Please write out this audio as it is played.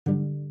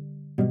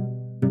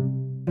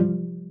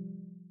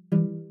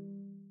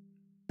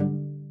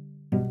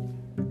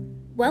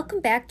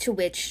Welcome back to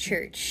Witch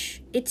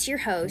Church. It's your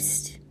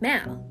host,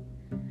 Mal.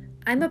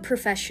 I'm a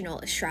professional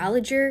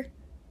astrologer,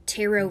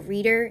 tarot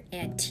reader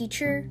and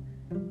teacher,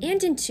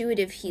 and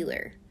intuitive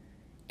healer.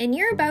 And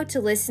you're about to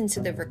listen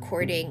to the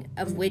recording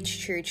of Witch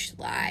Church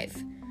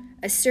Live,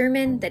 a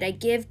sermon that I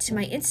give to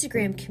my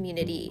Instagram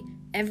community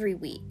every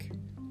week.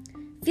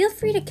 Feel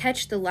free to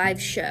catch the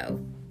live show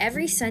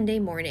every Sunday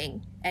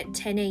morning at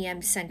 10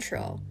 a.m.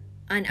 Central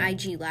on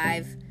IG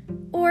Live,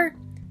 or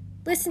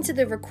listen to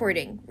the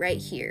recording right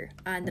here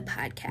on the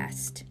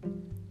podcast.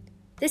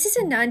 This is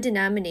a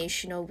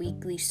non-denominational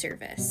weekly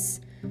service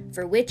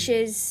for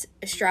witches,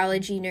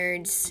 astrology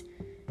nerds,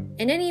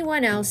 and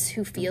anyone else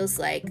who feels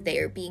like they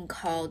are being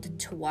called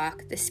to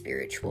walk the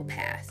spiritual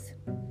path.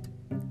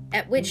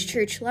 At Witch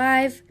Church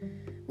Live,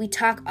 we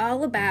talk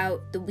all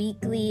about the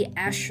weekly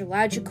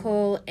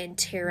astrological and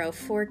tarot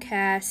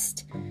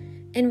forecast,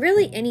 and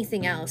really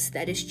anything else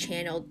that is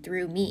channeled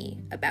through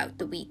me about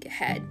the week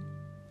ahead.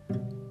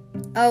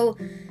 Oh,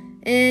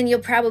 and you'll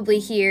probably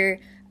hear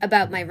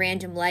about my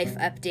random life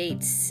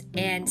updates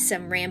and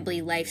some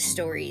rambly life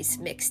stories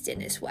mixed in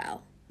as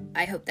well.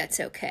 I hope that's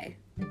okay.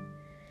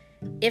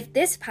 If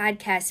this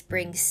podcast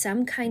brings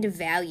some kind of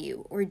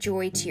value or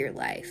joy to your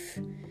life,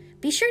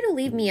 be sure to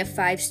leave me a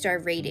 5-star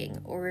rating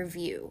or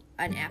review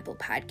on Apple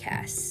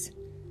Podcasts.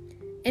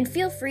 And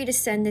feel free to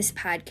send this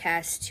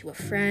podcast to a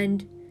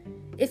friend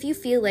if you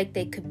feel like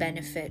they could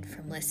benefit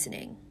from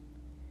listening.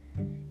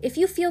 If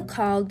you feel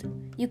called,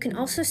 you can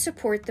also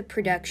support the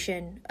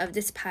production of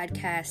this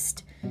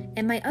podcast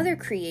and my other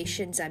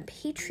creations on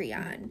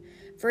Patreon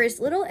for as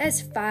little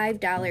as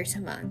 $5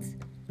 a month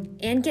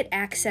and get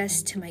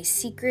access to my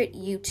secret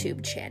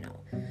YouTube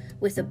channel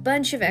with a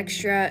bunch of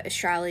extra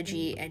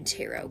astrology and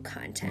tarot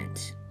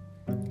content.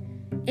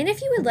 And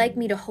if you would like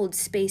me to hold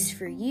space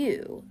for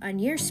you on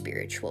your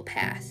spiritual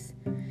path,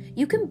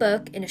 you can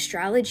book an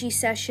astrology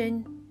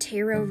session,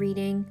 tarot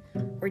reading,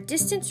 or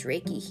distance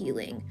Reiki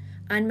healing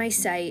on my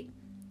site,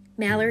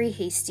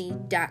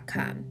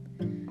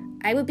 MalloryHasty.com.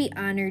 I would be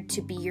honored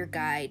to be your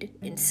guide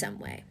in some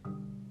way.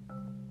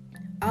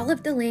 All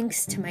of the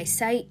links to my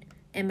site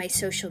and my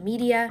social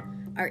media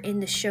are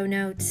in the show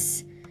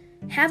notes.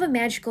 Have a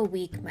magical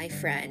week, my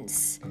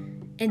friends,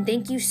 and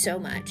thank you so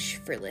much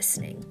for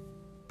listening.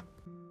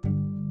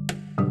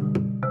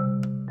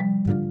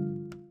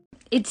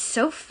 It's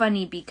so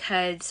funny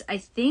because I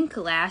think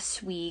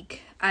last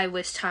week I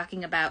was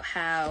talking about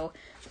how,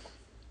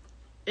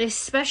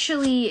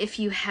 especially if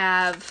you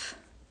have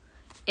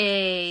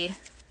a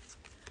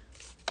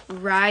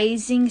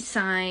rising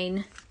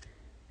sign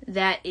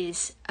that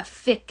is a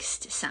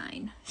fixed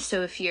sign.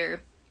 So if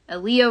you're a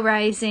Leo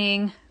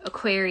rising,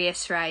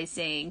 Aquarius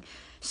rising,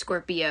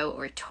 Scorpio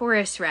or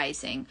Taurus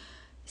rising,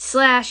 /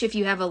 if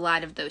you have a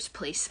lot of those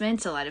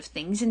placements, a lot of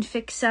things in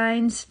fixed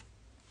signs,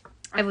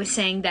 I was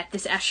saying that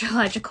this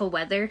astrological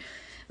weather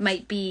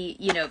might be,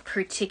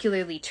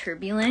 particularly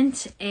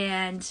turbulent.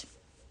 And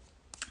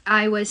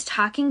I was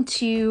talking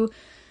to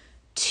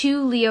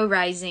 2 Leo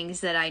risings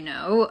that I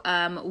know.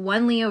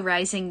 One Leo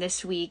rising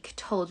this week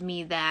told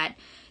me that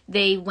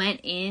they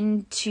went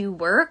into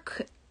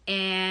work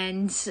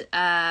and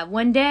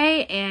one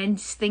day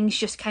and things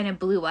just kind of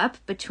blew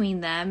up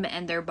between them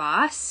and their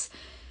boss,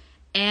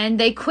 and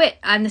they quit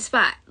on the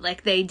spot.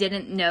 Like, they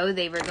didn't know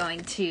they were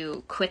going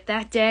to quit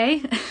that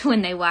day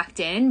when they walked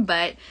in,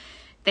 but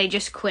they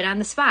just quit on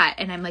the spot.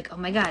 And I'm like, oh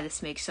my God,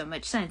 this makes so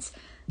much sense.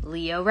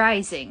 Leo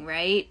rising,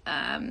 right?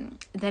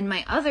 Then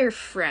my other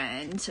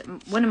friend,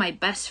 one of my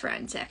best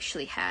friends,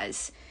 actually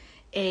has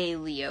a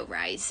Leo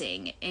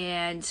rising,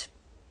 and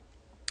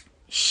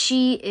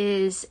she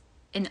is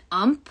an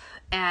ump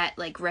at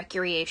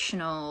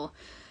recreational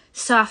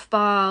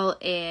softball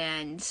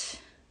and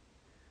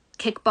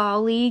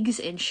kickball leagues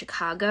in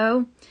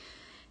Chicago.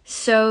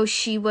 So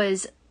she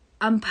was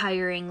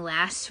umpiring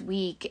last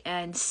week,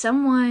 and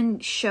someone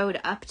showed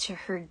up to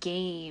her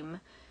game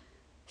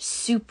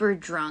super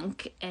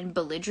drunk and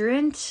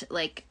belligerent.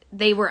 Like,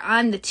 they were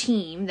on the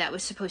team that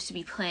was supposed to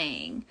be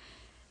playing,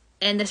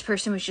 and this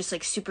person was just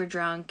super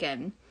drunk,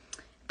 and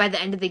by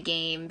the end of the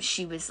game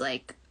she was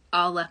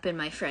all up in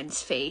my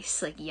friend's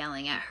face,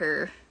 yelling at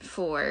her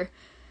for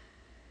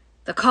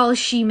the calls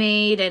she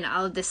made and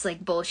all of this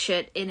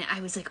bullshit. And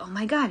I was oh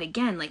my God,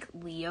 again,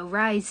 Leo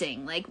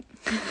rising,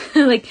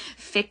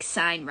 fixed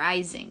sign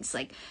risings.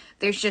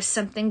 There's just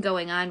something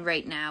going on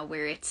right now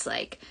where it's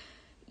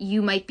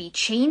you might be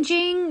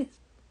changing,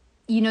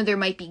 there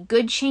might be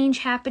good change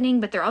happening,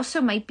 but there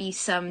also might be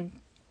some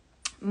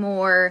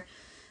more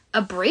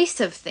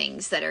abrasive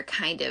things that are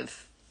kind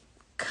of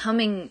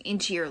coming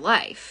into your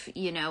life,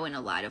 in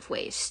a lot of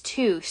ways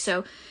too.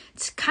 So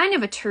it's kind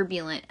of a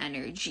turbulent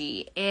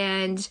energy.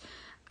 And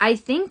I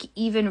think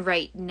even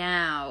right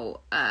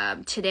now,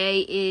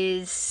 today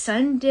is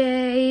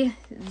Sunday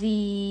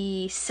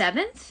the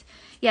 7th.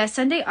 Yeah,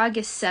 Sunday,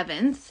 August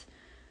 7th,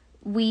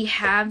 we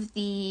have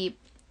the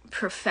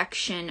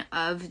perfection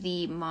of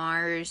the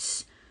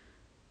Mars,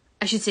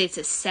 I should say it's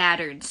a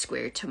Saturn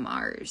square to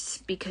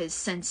Mars, because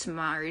since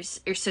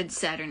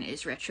Saturn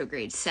is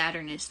retrograde,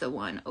 Saturn is the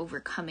one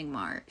overcoming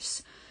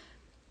Mars.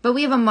 But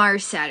we have a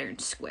Mars-Saturn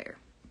square.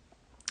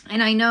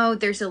 And I know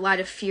there's a lot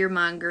of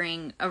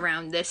fear-mongering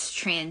around this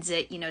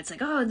transit. You know, it's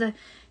like, oh, the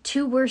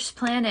 2 worst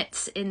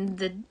planets in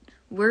the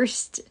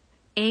worst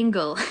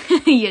angle,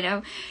 you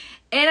know?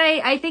 And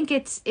I think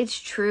it's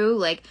true.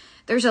 Like,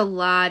 there's a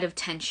lot of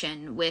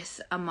tension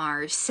with a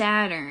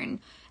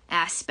Mars-Saturn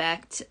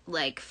aspect.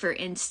 Like, for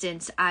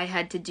instance, I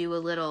had to do a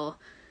little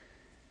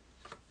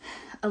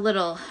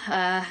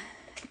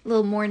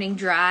morning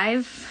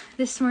drive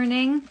this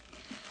morning.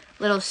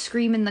 Little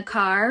scream in the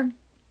car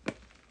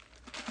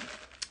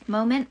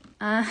moment.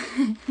 Yeah,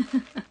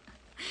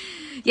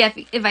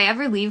 if I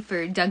ever leave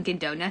for Dunkin'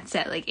 Donuts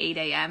at like 8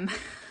 a.m.,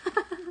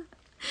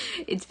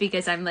 it's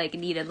because I'm like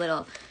need a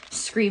little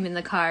scream in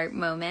the car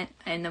moment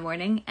in the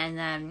morning. And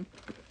then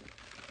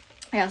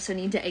I also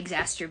need to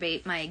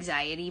exacerbate my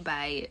anxiety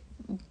by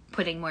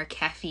putting more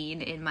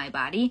caffeine in my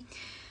body.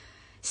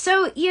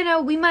 So, you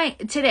know, we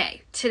might,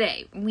 today,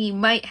 we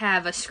might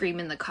have a scream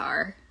in the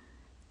car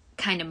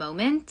kind of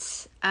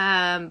moment.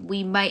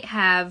 We might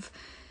have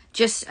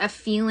just a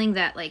feeling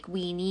that like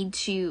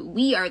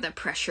we are the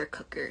pressure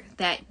cooker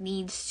that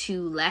needs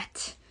to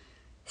let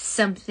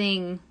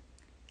something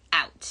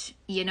out,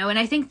 you know? And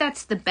I think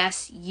that's the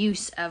best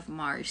use of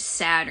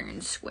Mars-Saturn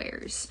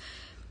squares.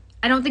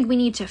 I don't think we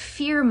need to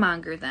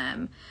fear-monger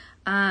them.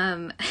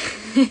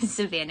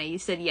 Savannah, you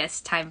said yes,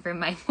 time for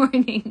my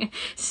morning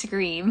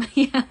scream.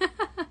 Yeah,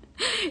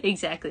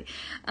 exactly.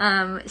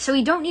 So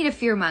we don't need to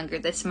fear-monger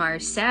this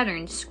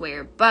Mars-Saturn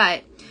square,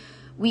 but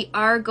we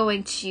are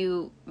going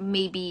to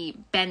maybe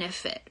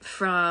benefit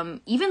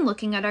from even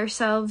looking at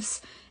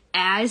ourselves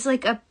as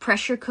like a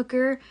pressure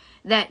cooker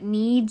that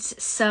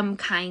needs some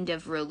kind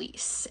of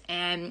release.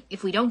 And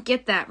if we don't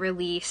get that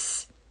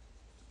release,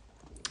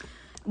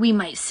 we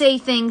might say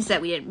things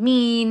that we didn't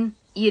mean.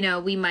 You know,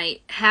 we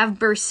might have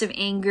bursts of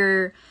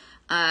anger.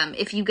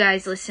 If you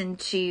guys listen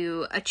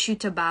to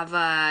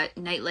Achutabhava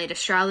Nightlight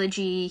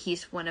Astrology,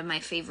 he's one of my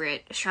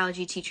favorite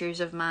astrology teachers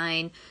of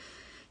mine.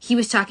 He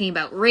was talking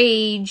about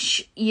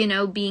rage, you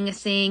know, being a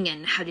thing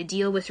and how to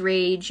deal with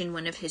rage in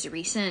one of his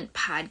recent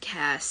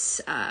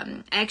podcasts.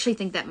 I actually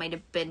think that might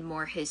have been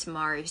more his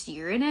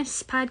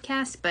Mars-Uranus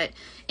podcast, but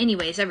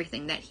anyways,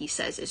 everything that he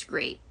says is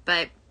great.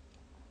 But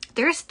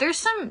there's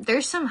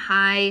some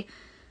high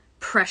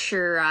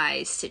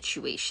pressurized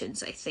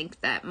situations, I think,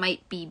 that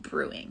might be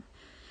brewing.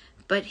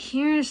 But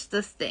here's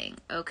the thing,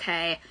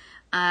 okay?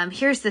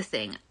 Here's the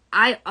thing.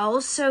 I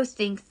also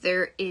think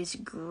there is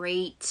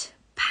great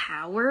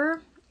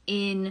power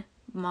in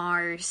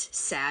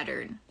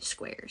Mars-Saturn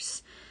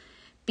squares.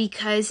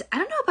 Because, I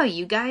don't know about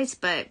you guys,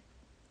 but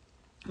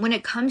when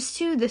it comes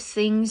to the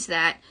things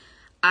that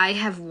I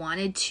have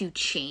wanted to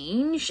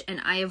change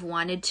and I have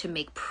wanted to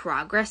make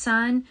progress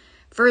on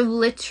for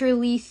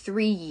literally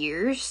 3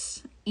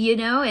 years, you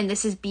know, and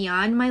this is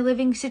beyond my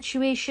living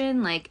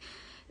situation, like,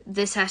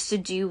 this has to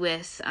do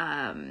with,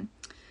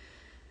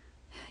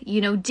 you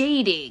know,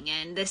 dating,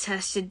 and this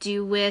has to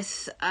do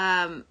with,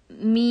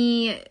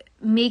 me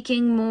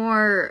making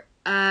more,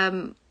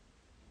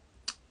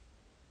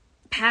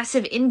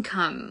 passive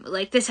income.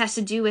 Like, this has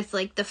to do with,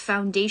 like, the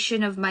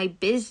foundation of my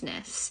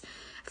business.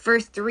 For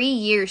 3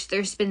 years,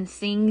 there's been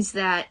things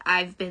that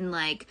I've been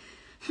like,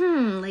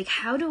 like,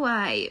 how do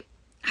I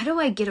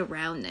get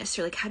around this?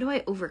 Or like, how do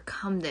I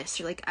overcome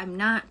this? Or like, I'm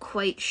not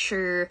quite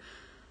sure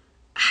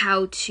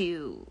how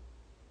to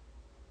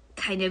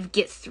kind of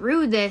get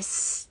through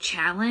this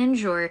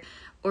challenge or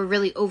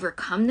really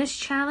overcome this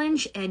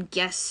challenge. And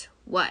guess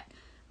what?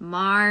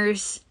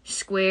 Mars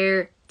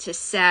square to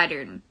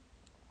Saturn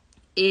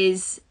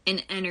is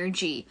an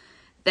energy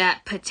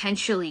that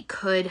potentially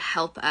could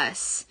help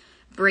us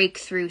break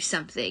through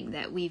something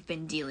that we've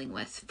been dealing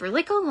with for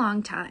like a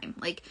long time.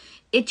 Like,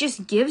 it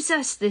just gives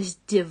us this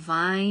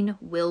divine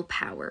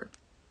willpower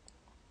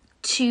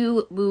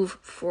to move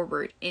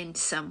forward in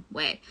some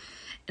way.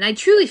 And I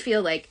truly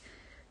feel like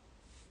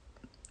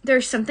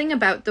there's something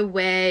about the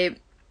way,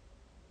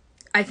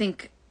 I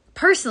think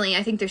there's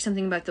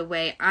something about the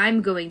way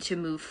I'm going to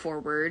move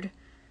forward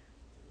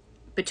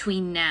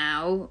between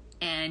now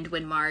and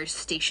when Mars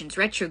stations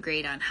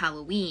retrograde on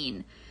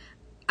Halloween.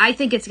 I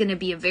think it's going to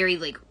be a very,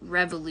 like,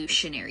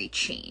 revolutionary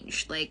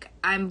change. Like,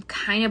 I'm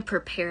kind of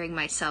preparing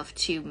myself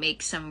to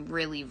make some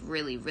really,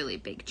 really, really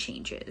big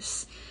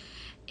changes.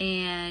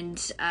 And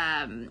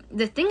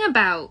the thing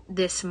about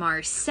this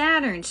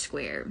Mars-Saturn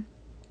square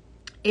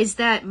is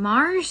that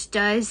Mars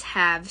does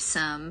have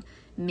some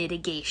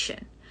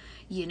mitigation,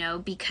 you know,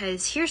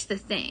 because here's the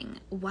thing.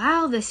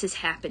 While this is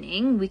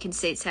happening, we can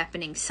say it's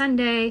happening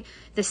Sunday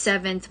the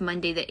 7th,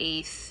 Monday the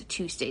 8th,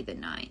 Tuesday the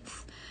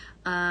 9th.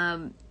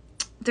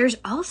 There's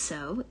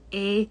also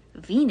a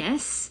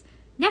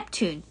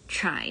Venus-Neptune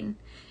trine.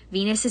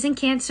 Venus is in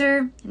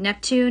Cancer,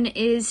 Neptune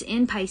is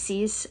in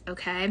Pisces,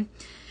 okay?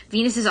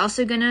 Venus is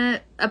also going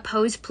to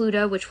oppose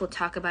Pluto, which we'll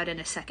talk about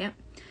in a second.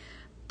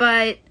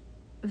 But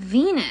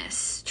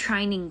Venus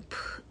trining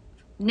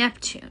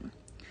Neptune.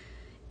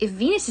 If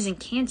Venus is in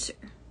Cancer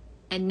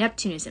and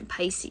Neptune is in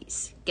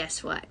Pisces,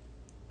 guess what?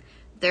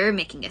 they're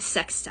making a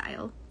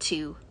sextile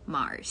to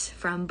Mars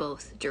from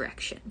both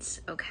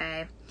directions,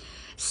 okay?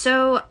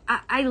 So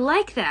I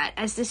like that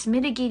as this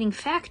mitigating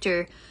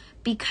factor,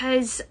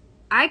 because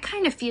I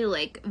kind of feel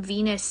like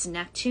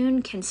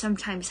Venus-Neptune can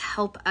sometimes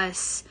help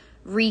us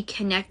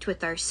reconnect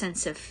with our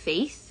sense of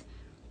faith,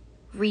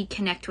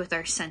 reconnect with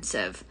our sense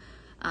of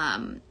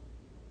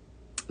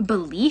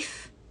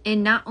belief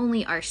in not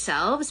only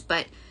ourselves,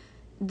 but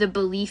the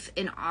belief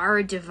in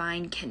our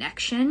divine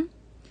connection.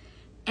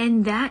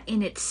 And that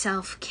in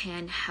itself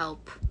can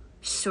help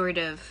sort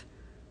of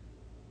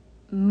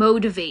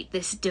motivate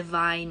this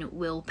divine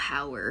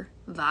willpower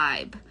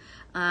vibe.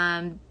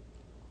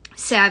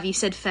 Sav, you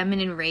said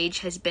feminine rage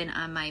has been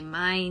on my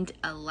mind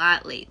a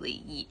lot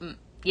lately.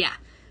 Yeah.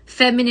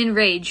 Feminine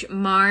rage,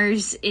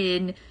 Mars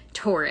in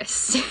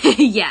Taurus.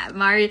 Yeah,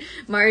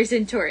 Mars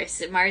in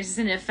Taurus. Mars is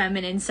in a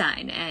feminine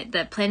sign.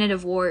 The planet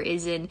of war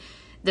is in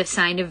the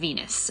sign of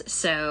Venus.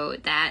 So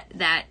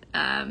that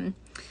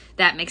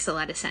makes a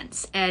lot of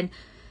sense. And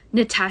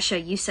Natasha,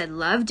 you said,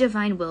 love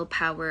divine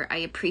willpower. I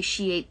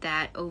appreciate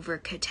that over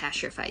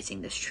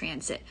catastrophizing this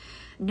transit.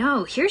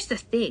 No, here's the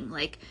thing.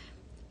 Like,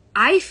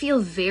 I feel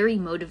very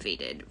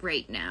motivated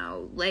right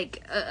now.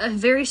 Like, a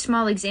very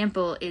small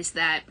example is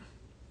that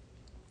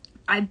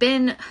I've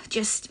been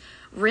just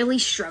really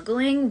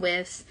struggling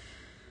with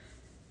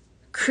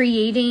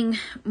creating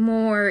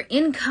more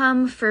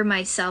income for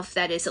myself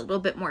that is a little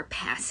bit more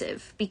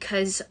passive,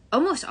 because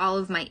almost all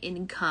of my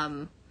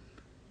income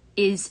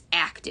is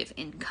active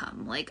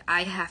income. Like,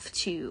 I have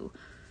to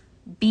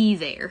be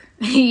there,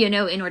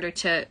 in order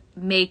to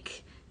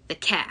make the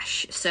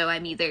cash. So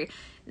I'm either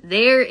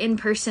there in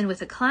person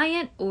with a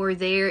client or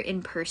there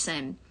in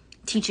person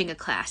teaching a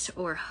class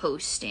or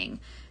hosting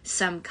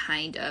some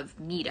kind of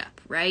meetup,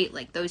 right?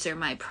 Like, those are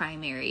my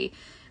primary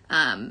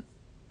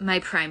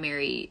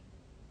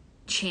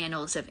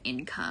channels of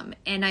income.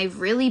 And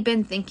I've really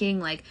been thinking,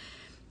 like,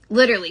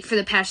 literally for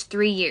the past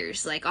 3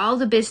 years, like, all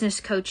the business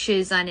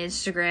coaches on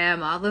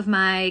Instagram, all of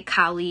my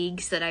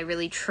colleagues that I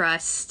really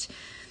trust,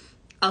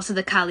 also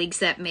the colleagues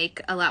that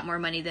make a lot more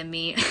money than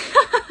me,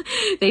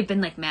 they've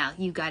been like, Mal,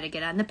 you got to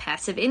get on the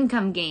passive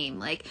income game.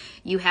 Like,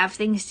 you have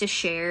things to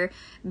share,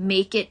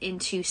 make it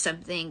into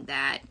something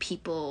that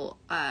people,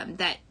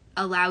 that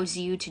allows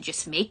you to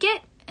just make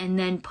it and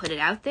then put it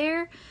out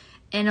there,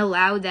 and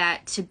allow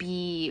that to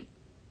be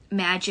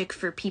magic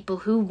for people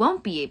who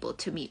won't be able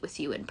to meet with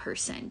you in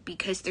person,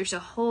 because there's a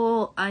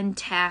whole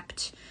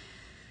untapped,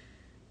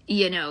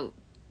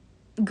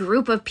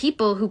 group of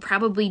people who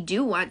probably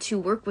do want to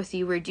work with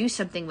you or do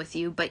something with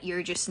you, but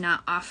you're just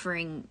not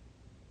offering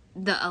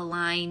the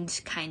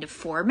aligned kind of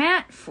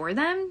format for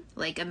them.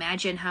 Like,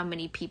 imagine how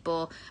many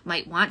people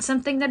might want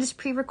something that is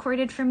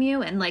pre-recorded from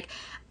you, and like,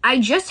 I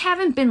just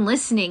haven't been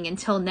listening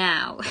until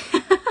now.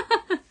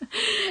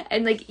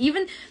 And like,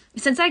 even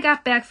since I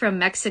got back from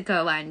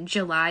Mexico on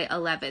July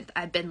 11th,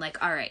 I've been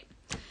like, all right,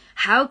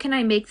 how can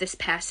I make this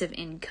passive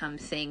income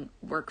thing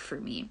work for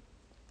me?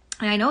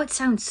 And I know it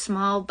sounds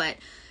small, but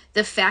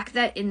the fact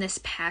that in this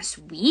past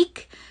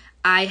week,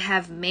 I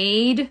have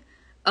made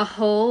a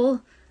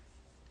whole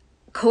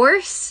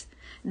course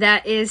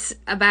that is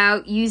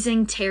about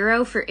using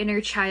tarot for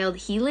inner child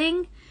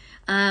healing.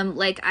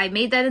 Like, I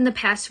made that in the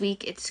past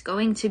week. It's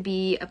going to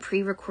be a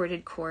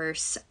pre-recorded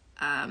course.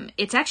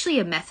 It's actually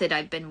a method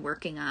I've been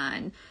working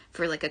on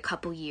for like a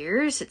couple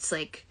years. It's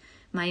like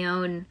my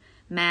own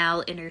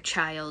Mal inner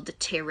child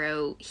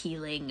tarot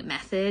healing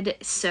method.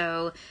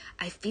 So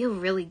I feel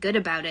really good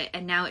about it.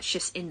 And now it's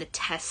just in the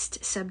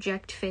test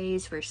subject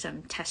phase where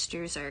some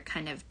testers are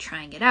kind of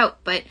trying it out.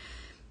 But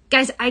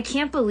guys, I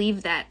can't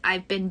believe that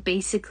I've been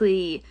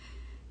basically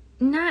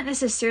not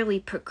necessarily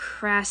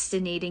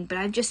procrastinating, but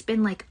I've just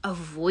been like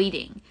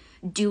avoiding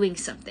doing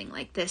something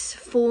like this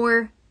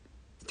for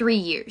 3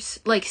 years,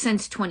 like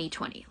since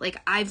 2020.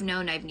 Like, I've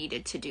known I've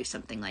needed to do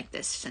something like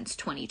this since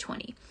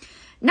 2020.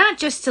 Not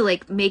just to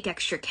like make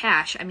extra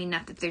cash. I mean,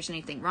 not that there's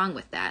anything wrong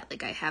with that.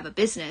 Like, I have a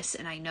business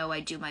and I know I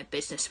do my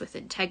business with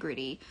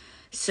integrity.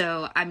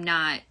 So I'm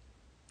not,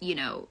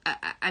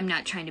 I'm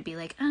not trying to be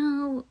like,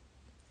 oh,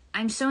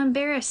 I'm so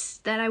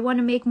embarrassed that I want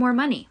to make more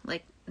money.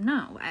 Like,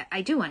 no,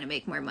 I do want to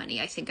make more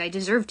money. I think I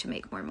deserve to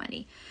make more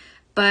money.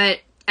 But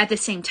at the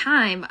same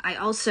time, I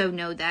also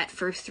know that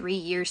for 3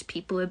 years,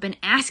 people have been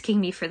asking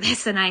me for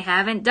this and I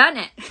haven't done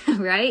it,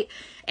 right?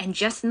 And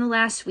just in the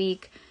last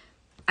week,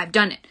 I've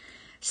done it.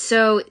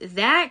 So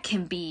that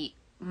can be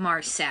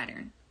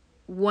Mars-Saturn,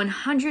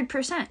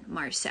 100%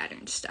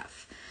 Mars-Saturn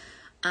stuff.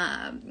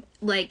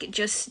 Like,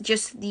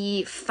 just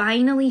the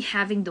finally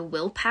having the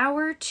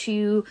willpower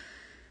to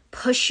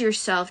push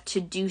yourself to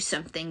do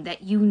something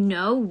that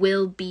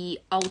will be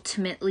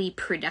ultimately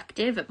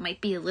productive. It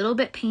might be a little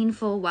bit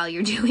painful while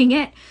you're doing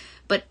it,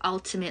 but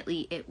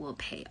ultimately it will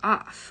pay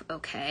off,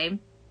 okay?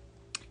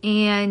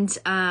 And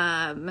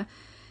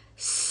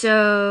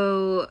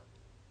so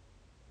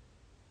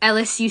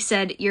Ellis, you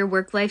said your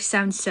work life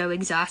sounds so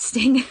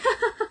exhausting.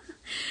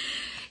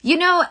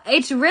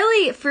 It's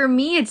really, for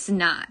me, it's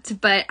not,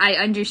 but I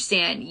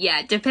understand.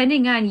 Yeah,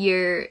 depending on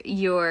your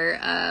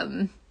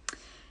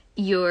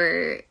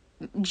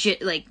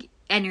like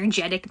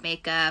energetic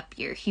makeup,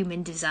 your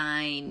human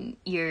design,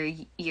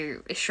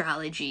 your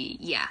astrology.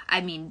 Yeah,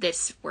 I mean,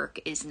 this work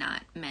is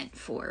not meant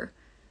for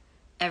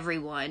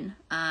everyone.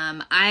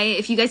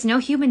 If you guys know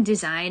human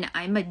design,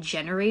 I'm a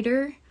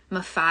generator. I'm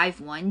a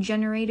 5-1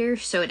 generator,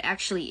 so it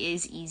actually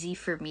is easy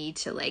for me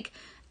to like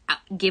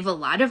give a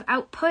lot of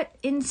output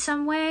in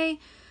some way.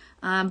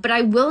 But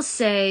I will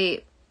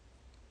say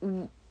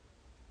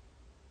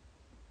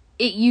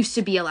it used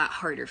to be a lot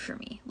harder for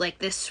me. Like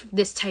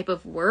this type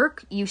of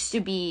work used to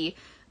be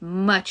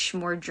much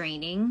more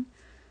draining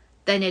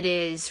than it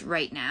is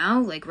right now.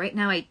 Like right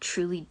now I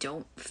truly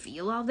don't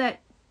feel all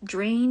that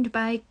drained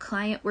by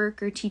client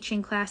work or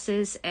teaching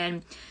classes,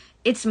 and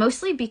it's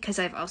mostly because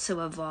I've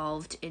also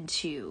evolved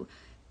into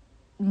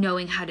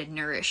knowing how to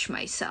nourish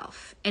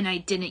myself, and I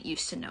didn't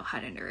used to know how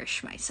to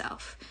nourish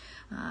myself.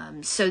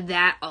 So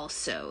that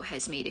also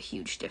has made a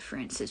huge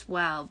difference as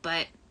well.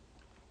 But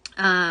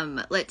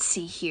let's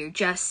see here.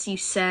 Jess, you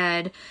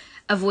said,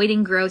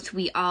 avoiding growth,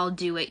 we all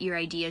do it. Your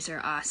ideas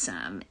are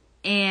awesome.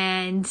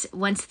 And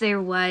once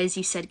there was,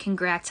 you said,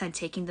 congrats on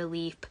taking the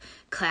leap.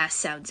 Class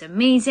sounds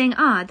amazing.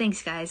 Aw,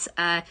 thanks, guys.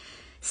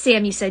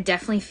 Sam, you said,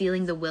 definitely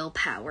feeling the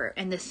willpower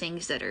and the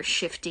things that are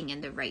shifting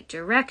in the right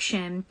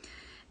direction.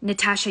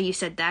 Natasha, you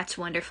said, that's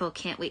wonderful.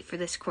 Can't wait for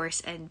this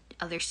course and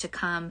others to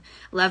come.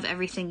 Love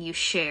everything you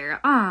share.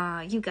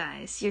 Aw, you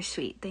guys, you're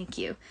sweet. Thank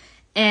you.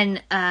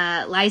 And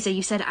Liza,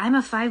 you said, I'm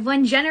a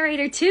 5-1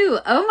 generator too.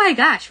 Oh my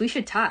gosh, we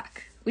should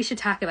talk. We should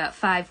talk about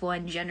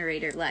 5-1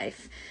 generator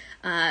life.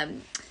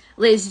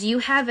 Liz, do you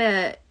have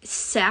a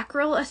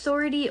sacral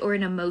authority or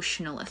an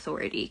emotional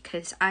authority?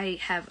 Because I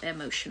have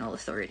emotional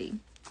authority.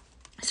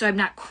 So I'm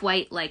not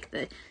quite like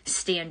the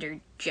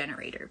standard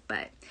generator,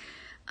 but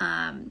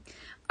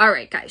all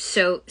right, guys.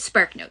 So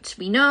Spark Notes.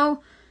 We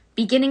know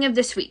beginning of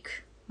this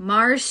week,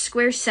 Mars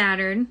square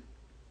Saturn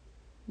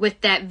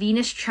with that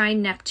Venus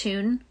trine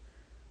Neptune.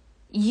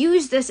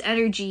 Use this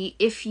energy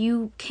if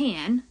you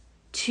can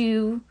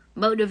to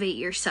motivate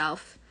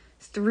yourself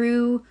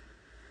through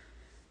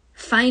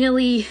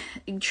finally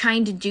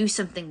trying to do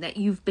something that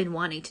you've been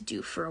wanting to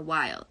do for a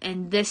while.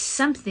 And this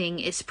something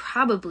is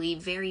probably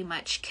very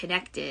much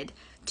connected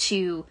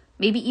to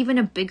maybe even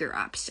a bigger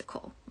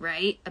obstacle,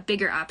 right? A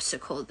bigger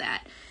obstacle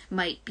that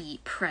might be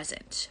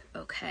present,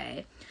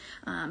 okay?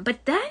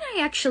 But then I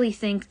actually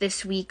think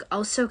this week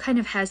also kind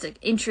of has an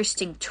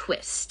interesting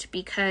twist,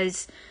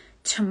 because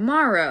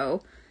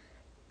tomorrow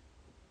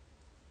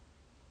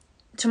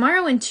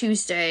and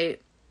Tuesday,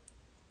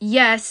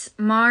 yes,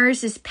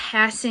 Mars is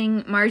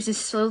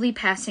slowly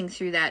passing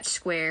through that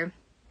square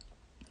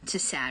to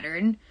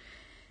Saturn.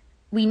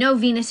 We know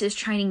Venus is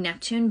trining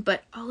Neptune,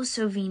 but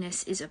also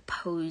Venus is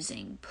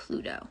opposing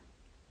Pluto.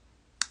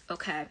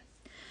 Okay.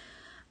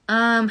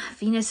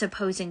 Venus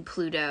opposing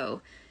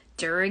Pluto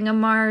during a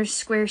Mars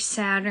square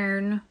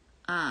Saturn.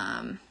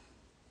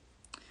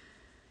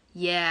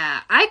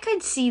 Yeah, I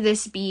could see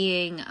this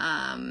being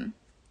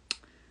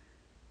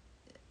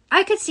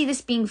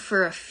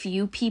for a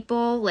few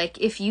people.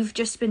 Like if you've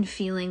just been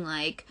feeling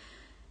like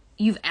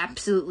you've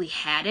absolutely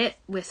had it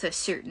with a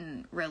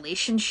certain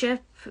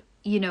relationship,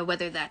 you know,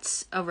 whether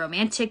that's a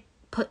romantic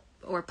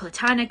or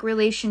platonic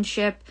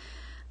relationship.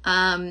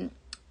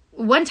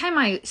 One time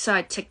I saw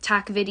a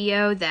TikTok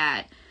video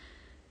that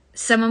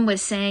someone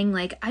was saying,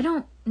 like, I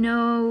don't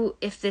know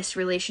if this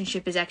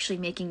relationship is actually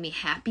making me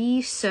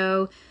happy.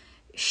 So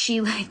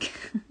she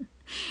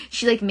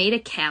made a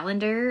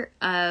calendar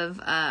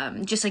of,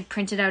 just like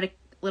printed out a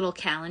little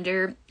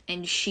calendar,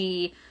 and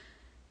she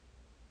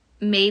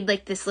made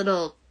like this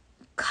little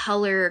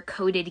color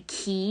coded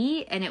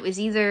key, and it was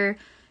either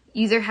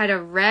had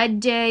a red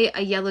day,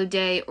 a yellow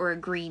day, or a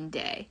green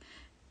day.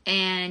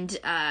 And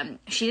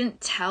she didn't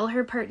tell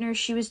her partner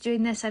she was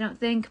doing this, I don't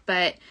think,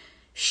 but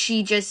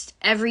she just,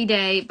 every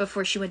day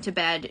before she went to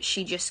bed,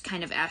 she just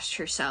kind of asked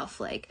herself,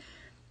 like,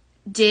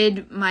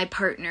 did my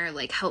partner,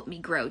 like, help me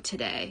grow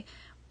today?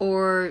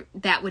 Or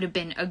that would have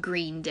been a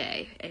green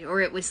day. Or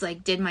it was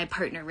like, did my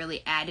partner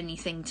really add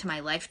anything to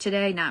my life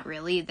today? Not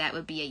really. That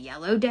would be a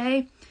yellow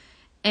day.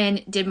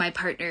 And did my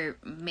partner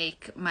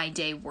make my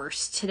day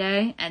worse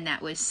today? And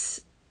that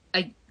was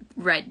a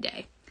red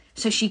day.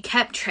 So she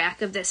kept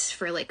track of this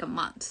for like a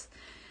month.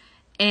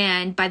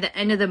 And by the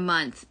end of the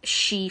month,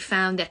 she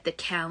found that the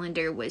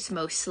calendar was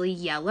mostly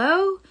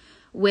yellow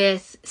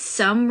with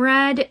some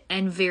red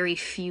and very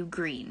few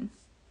green.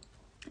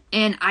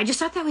 And I just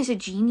thought that was a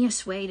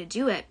genius way to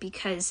do it,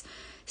 because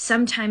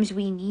sometimes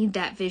we need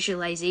that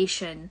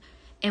visualization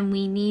and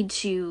we need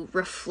to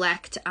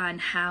reflect on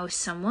how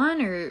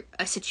someone or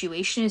a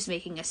situation is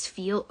making us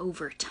feel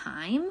over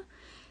time.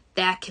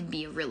 That can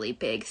be a really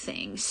big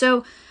thing.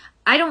 So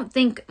I don't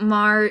think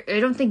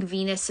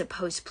Venus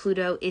opposed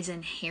Pluto is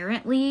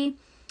inherently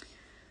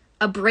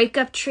a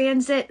breakup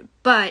transit,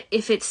 but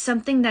if it's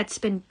something that's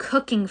been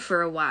cooking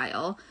for a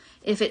while,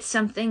 if it's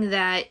something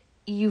that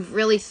you've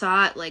really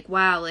thought, like,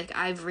 wow, like,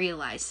 I've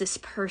realized this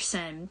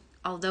person,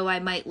 although I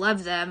might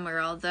love them, or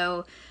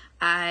although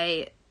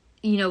I,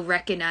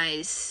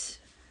 recognize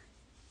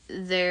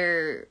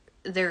their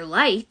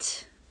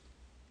light,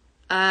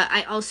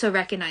 I also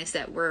recognize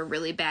that we're a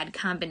really bad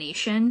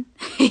combination.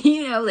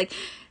 You know, like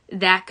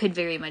that could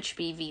very much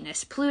be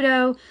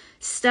Venus-Pluto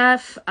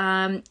stuff,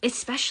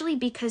 especially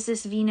because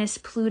this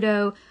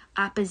Venus-Pluto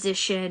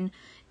opposition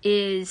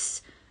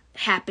is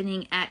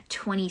happening at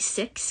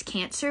 26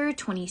 Cancer,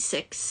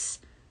 26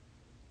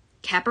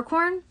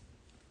 Capricorn.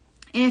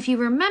 And if you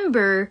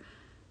remember,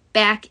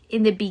 back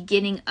in the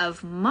beginning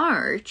of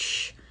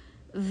March,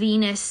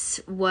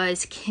 Venus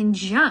was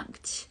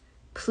conjunct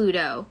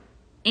Pluto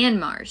and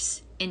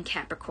Mars in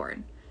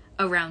Capricorn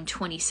around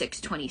 26,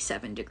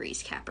 27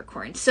 degrees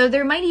Capricorn. So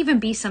there might even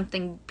be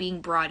something being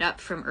brought up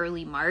from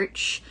early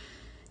March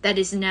that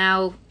is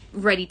now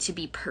ready to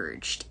be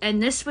purged.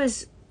 And this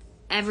was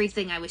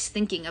everything I was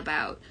thinking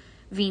about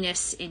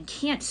Venus in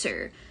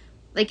Cancer.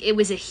 Like, it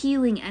was a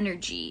healing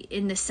energy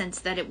in the sense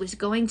that it was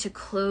going to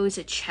close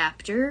a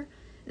chapter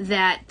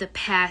that the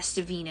past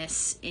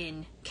Venus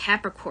in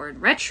Capricorn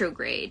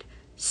retrograde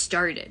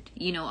started,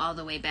 you know, all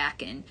the way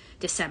back in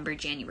December,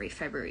 January,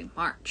 February,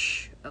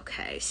 March.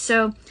 Okay,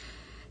 so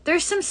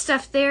there's some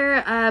stuff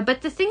there,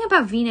 but the thing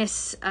about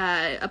Venus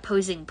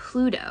opposing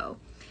Pluto,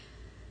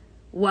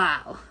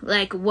 wow,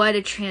 like what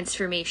a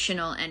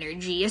transformational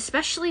energy,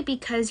 especially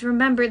because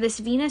remember, this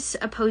Venus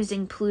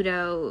opposing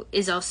Pluto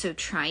is also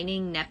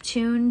trining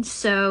Neptune,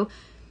 so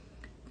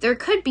there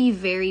could be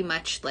very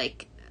much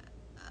like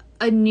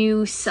a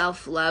new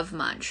self-love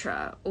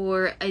mantra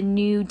or a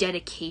new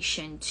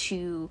dedication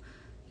to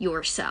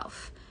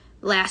yourself.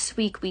 Last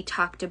week we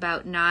talked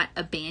about not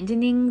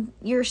abandoning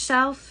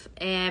yourself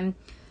and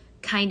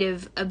kind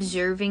of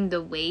observing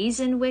the ways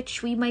in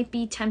which we might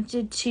be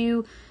tempted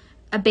to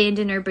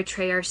abandon or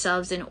betray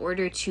ourselves in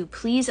order to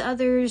please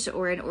others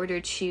or in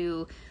order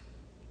to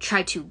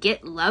try to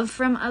get love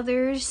from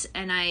others.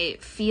 And I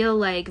feel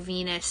like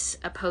Venus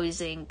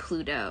opposing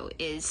Pluto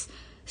is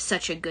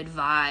such a good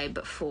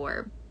vibe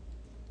for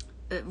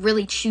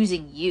really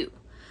choosing you.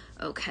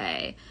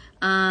 Okay.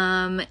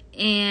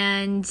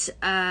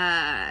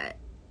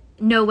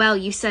 Noelle,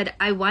 you said,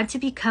 I want to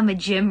become a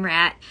gym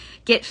rat,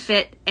 get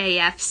fit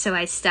AF, so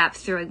I stop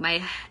throwing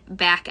my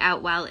back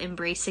out while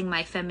embracing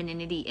my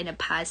femininity in a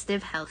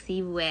positive,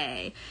 healthy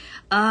way.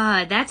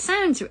 That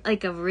sounds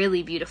like a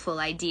really beautiful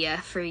idea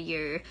for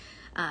your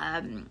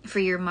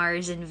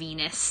Mars and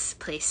Venus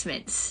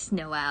placements,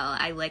 Noelle.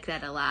 I like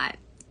that a lot.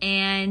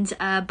 And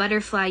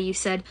Butterfly, you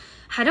said,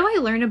 how do I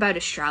learn about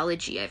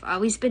astrology? I've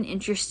always been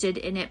interested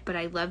in it, but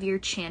I love your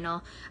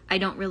channel. I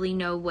don't really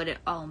know what it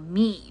all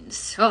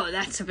means. Oh,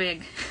 that's a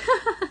big,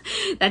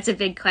 that's a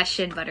big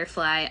question,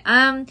 Butterfly.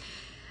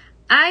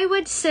 I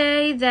would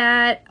say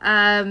that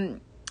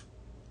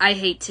I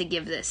hate to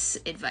give this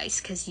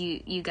advice because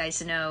you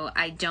guys know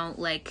I don't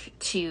like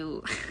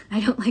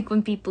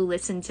when people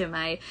listen to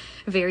my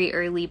very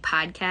early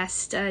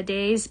podcast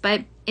days.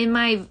 But in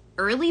my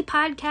early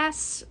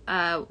podcasts,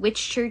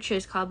 Which Church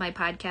is called my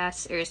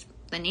podcast, or is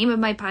the name of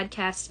my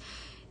podcast,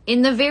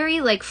 in the very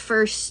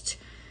first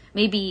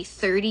maybe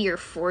 30 or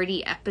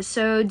 40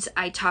 episodes,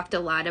 I talked a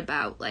lot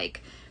about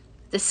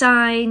the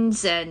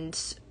signs and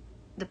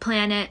the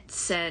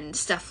planets and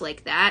stuff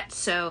like that.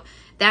 So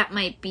that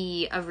might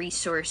be a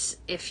resource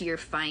if you're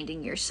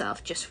finding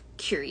yourself just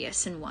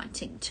curious and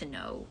wanting to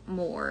know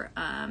more.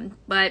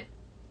 But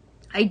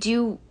I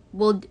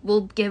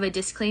will give a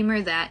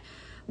disclaimer that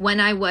when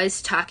I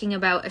was talking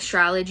about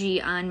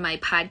astrology on my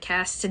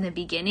podcast in the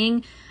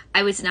beginning,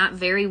 I was not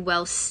very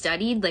well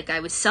studied. I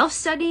was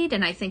self-studied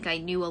and I think I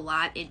knew a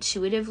lot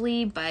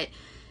intuitively, but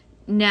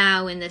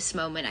now in this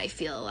moment I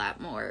feel a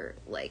lot more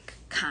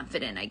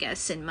confident, I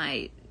guess, in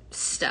my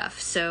stuff.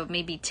 So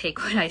maybe take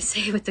what I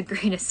say with a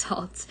grain of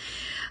salt.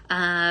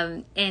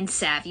 And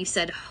Sav, you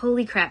said,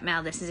 holy crap,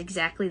 Mal, this is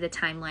exactly the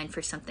timeline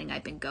for something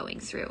I've been going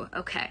through.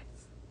 Okay.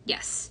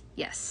 Yes.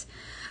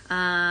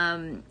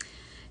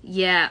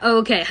 Yeah. Oh,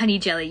 okay. Honey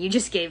Jelly, you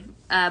just gave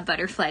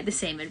Butterfly the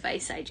same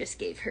advice I just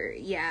gave her.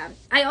 Yeah.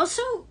 I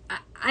also,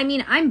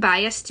 I'm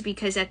biased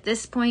because at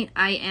this point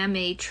I am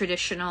a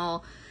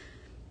traditional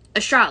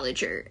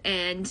astrologer,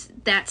 and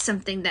that's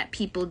something that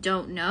people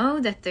don't know,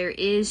 that there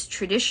is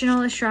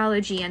traditional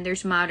astrology and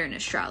there's modern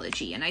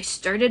astrology. And I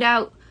started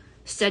out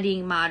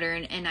studying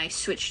modern and I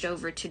switched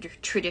over to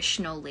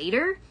traditional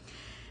later.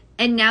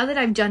 And now that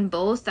I've done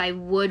both, I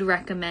would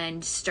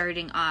recommend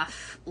starting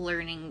off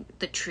learning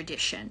the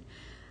tradition.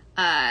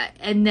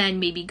 And then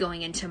maybe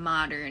going into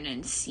modern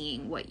and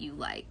seeing what you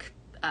like.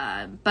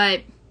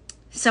 But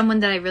someone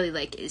that I really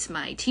like is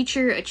my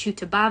teacher,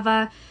 Achyuta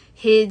Bhava.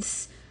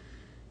 His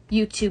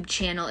YouTube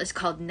channel is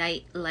called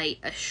Nightlight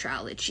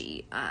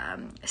Astrology.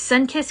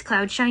 Sunkissed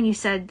Cloudshine, you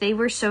said, they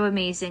were so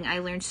amazing. I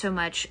learned so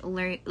much.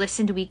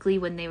 Listened weekly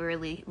when they were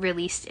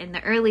released in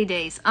the early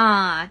days.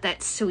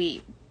 That's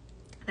sweet.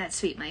 That's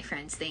sweet, my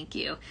friends. Thank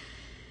you.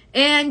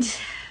 And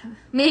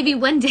maybe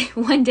one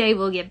day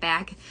we'll get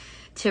back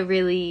to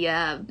really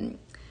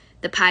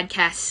the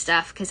podcast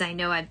stuff, because I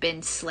know I've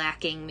been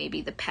slacking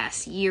maybe the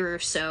past year or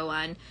so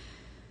on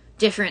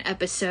different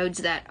episodes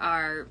that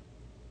are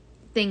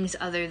things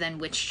other than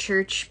which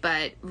church,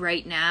 but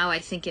right now I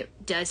think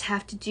it does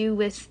have to do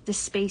with the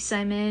space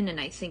I'm in, and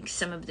I think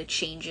some of the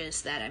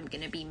changes that I'm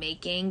going to be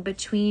making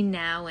between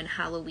now and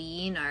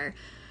Halloween are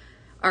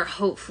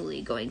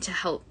hopefully going to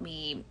help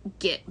me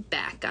get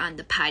back on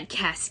the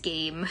podcast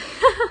game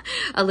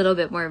a little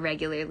bit more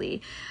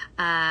regularly.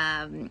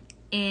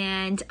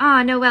 And,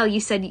 Noelle, you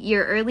said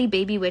your early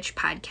Baby Witch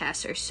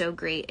podcasts are so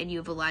great, and you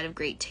have a lot of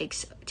great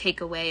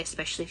takeaway,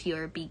 especially if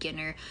you're a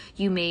beginner.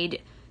 You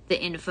made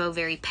the info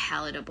very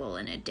palatable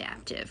and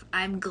adaptive.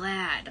 I'm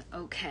glad.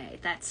 Okay,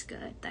 that's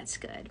good. That's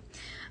good.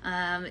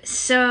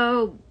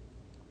 So,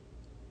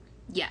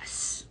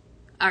 yes.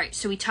 All right,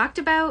 so we talked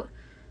about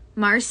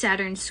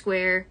Mars-Saturn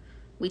square.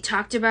 We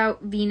talked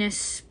about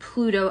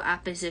Venus-Pluto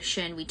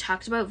opposition. We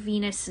talked about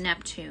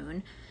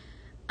Venus-Neptune.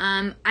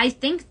 I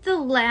think the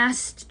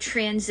last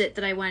transit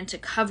that I wanted to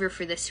cover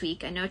for this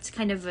week, I know it's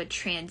kind of a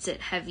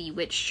transit-heavy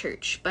witch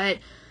church, but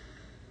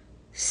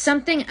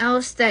something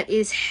else that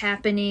is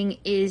happening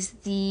is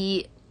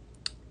the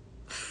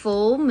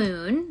full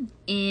moon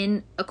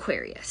in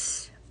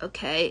Aquarius,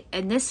 okay?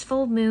 And this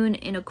full moon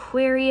in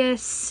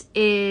Aquarius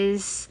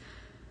is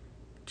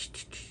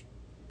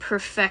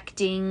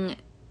perfecting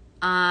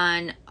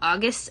on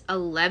August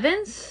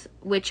 11th,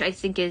 which I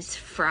think is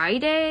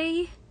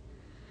Friday,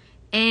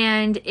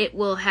 and it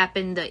will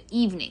happen the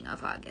evening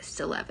of August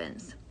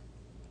 11th.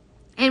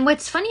 And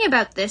what's funny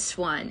about this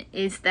one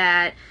is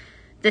that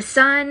the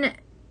sun,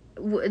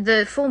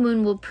 the full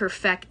moon will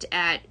perfect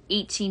at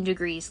 18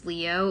 degrees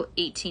Leo,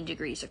 18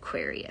 degrees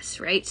Aquarius,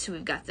 right? So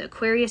we've got the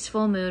Aquarius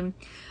full moon.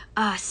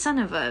 Son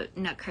of a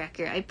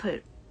nutcracker,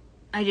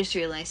 I just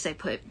realized I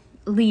put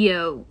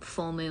Leo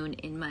full moon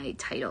in my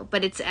title,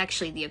 but it's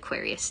actually the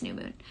Aquarius new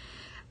moon.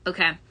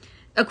 Okay.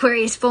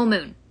 Aquarius full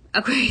moon.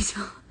 It's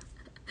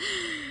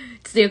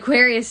the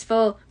Aquarius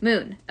full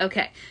moon.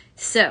 Okay.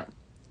 So,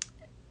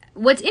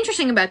 what's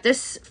interesting about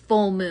this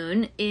full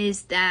moon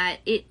is that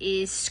it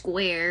is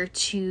square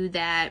to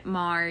that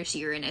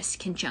Mars-Uranus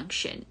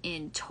conjunction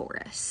in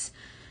Taurus.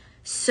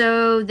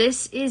 So,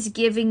 this is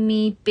giving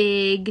me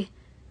big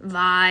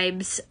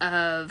vibes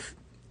of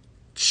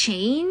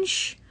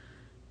change.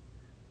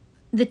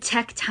 The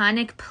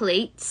tectonic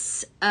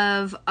plates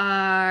of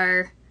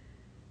our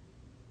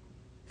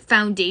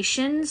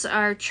foundations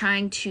are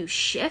trying to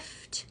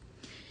shift.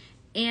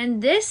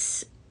 And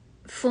this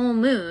full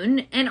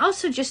moon, and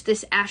also just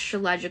this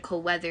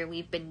astrological weather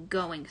we've been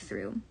going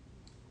through,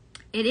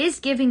 it is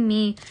giving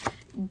me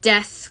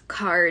death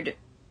card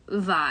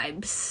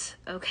vibes,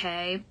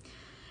 okay?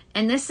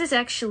 And this is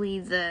actually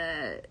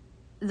the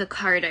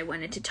card I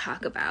wanted to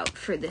talk about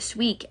for this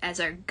week as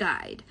our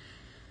guide.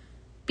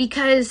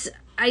 Because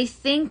I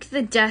think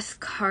the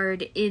death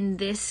card in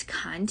this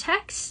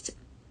context,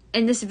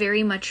 and this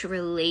very much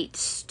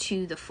relates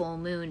to the full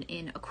moon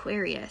in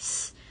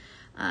Aquarius,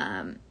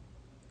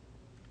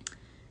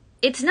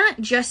 it's not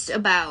just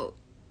about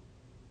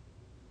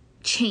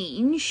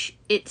change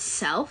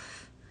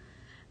itself,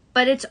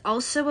 but it's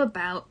also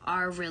about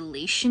our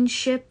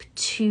relationship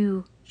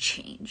to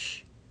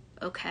change,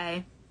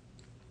 okay?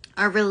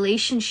 Our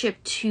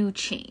relationship to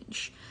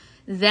change.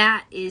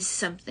 That is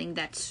something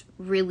that's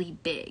really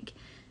big.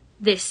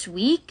 This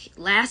week,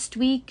 last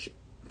week,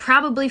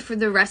 probably for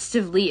the rest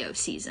of Leo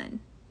season,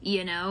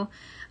 you know?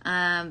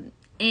 And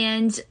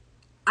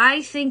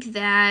I think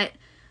that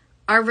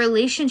our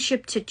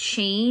relationship to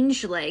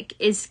change, like,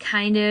 is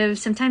kind of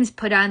sometimes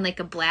put on, like,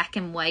 a black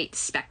and white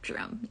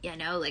spectrum, you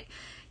know? Like,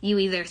 you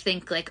either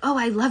think, like, oh,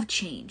 I love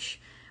change,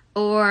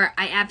 or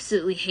I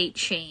absolutely hate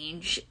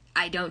change.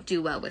 I don't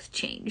do well with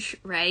change,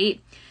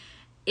 right?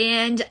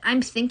 And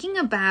I'm thinking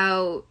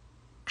about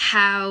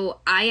how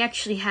I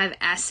actually have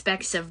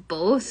aspects of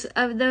both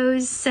of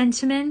those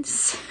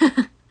sentiments.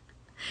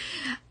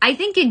 I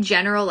think in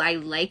general I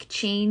like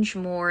change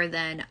more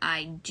than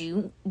I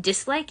do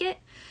dislike it.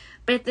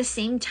 But at the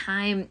same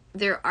time,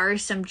 there are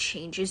some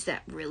changes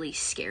that really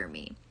scare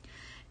me.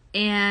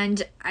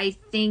 And I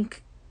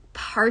think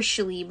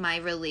partially my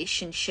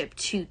relationship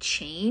to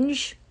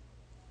change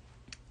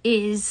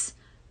is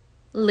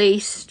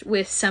laced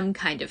with some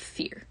kind of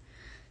fear.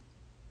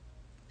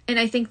 And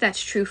I think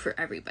that's true for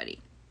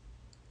everybody.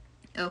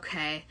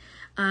 Okay.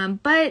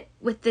 But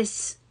with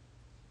this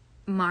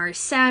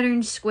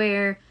Mars-Saturn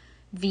square,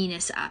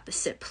 Venus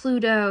opposite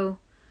Pluto,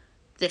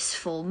 this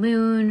full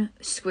moon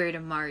square to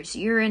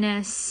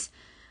Mars-Uranus,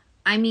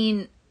 I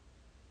mean,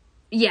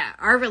 yeah,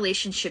 our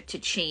relationship to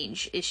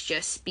change is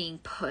just being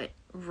put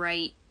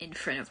right in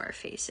front of our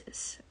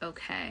faces,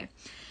 okay?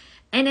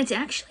 And it's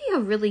actually a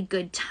really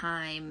good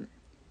time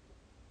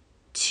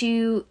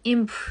to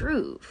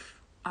improve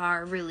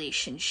our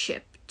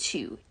relationship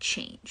to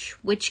change,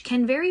 which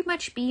can very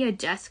much be a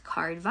death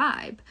card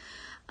vibe.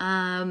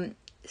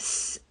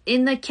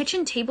 In the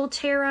Kitchen Table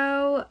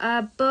Tarot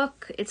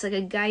book, it's like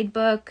a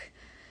guidebook.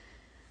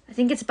 I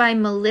think it's by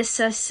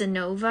Melissa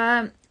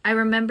Sanova. I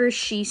remember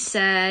she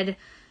said,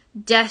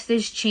 death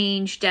is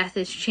change, death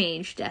is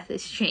change, death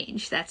is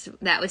change.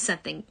 That was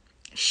something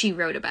she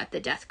wrote about the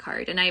death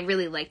card, and I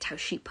really liked how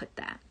she put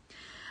that.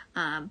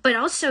 But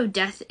also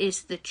death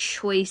is the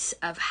choice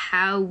of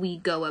how we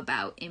go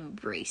about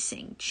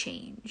embracing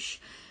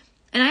change.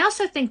 And I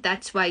also think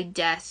that's why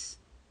death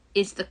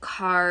is the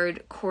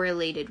card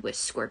correlated with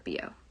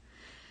Scorpio.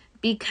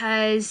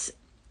 Because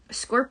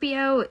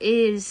Scorpio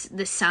is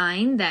the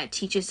sign that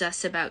teaches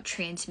us about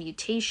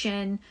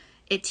transmutation.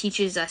 It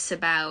teaches us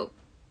about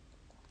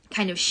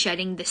kind of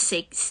shedding the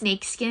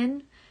snake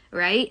skin,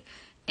 right?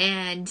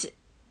 And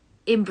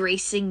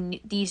embracing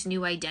these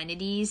new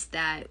identities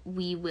that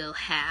we will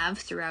have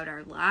throughout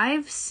our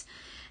lives.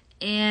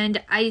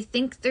 And I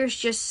think there's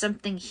just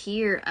something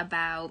here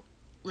about,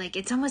 like,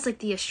 it's almost like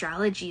the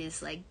astrology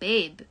is like,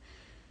 babe,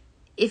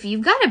 if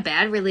you've got a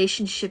bad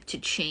relationship to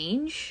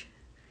change,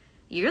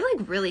 you're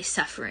like really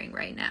suffering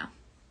right now.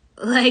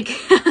 Like,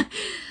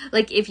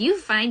 like if you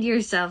find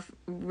yourself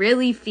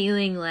really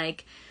feeling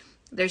like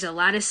there's a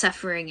lot of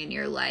suffering in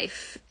your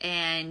life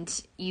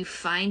and you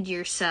find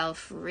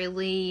yourself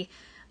really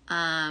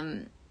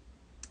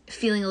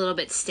feeling a little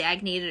bit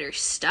stagnated or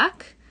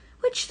stuck,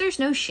 which there's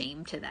no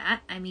shame to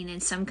that. I mean, in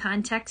some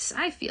contexts,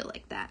 I feel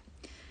like that.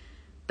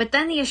 But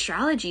then the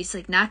astrology is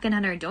like knocking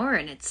on our door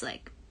and it's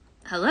like,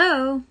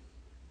 hello,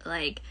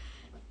 like,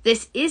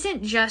 this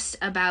isn't just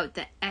about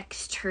the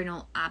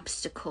external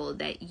obstacle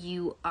that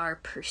you are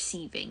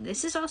perceiving.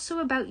 This is also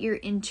about your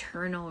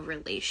internal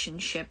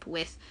relationship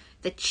with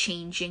the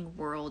changing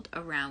world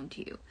around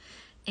you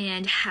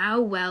and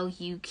how well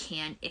you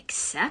can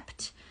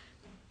accept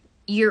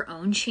your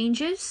own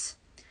changes,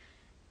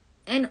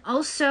 and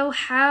also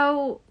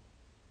how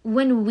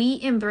when we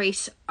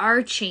embrace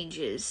our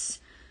changes,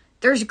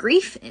 there's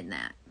grief in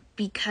that,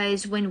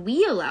 because when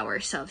we allow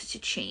ourselves to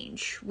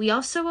change, we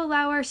also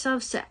allow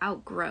ourselves to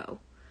outgrow,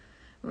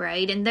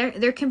 right? And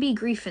there can be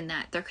grief in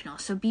that. There can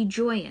also be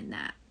joy in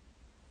that.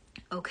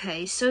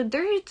 Okay, so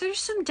there's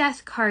some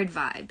death card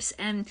vibes,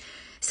 and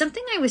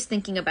something I was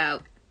thinking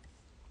about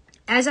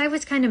as I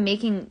was kind of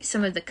making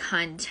some of the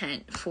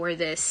content for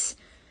this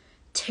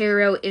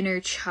Tarot Inner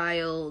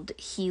Child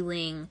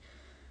Healing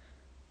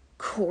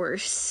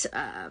course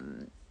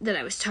that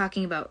I was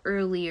talking about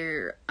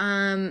earlier.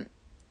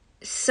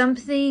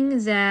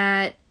 Something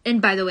that,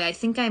 and by the way, I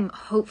think I'm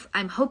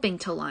hoping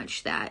to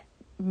launch that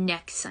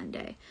next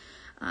Sunday.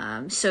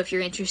 So if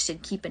you're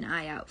interested, keep an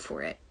eye out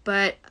for it.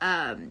 But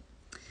I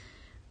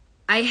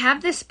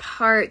have this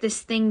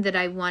thing that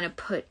I want to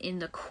put in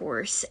the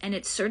course, and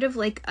it's sort of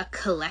like a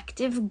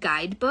collective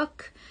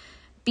guidebook,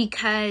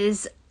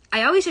 because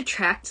I always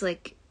attract,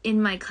 like,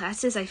 in my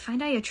classes, I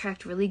find I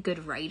attract really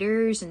good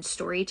writers and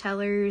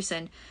storytellers,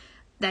 and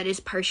that is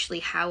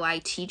partially how I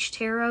teach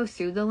tarot,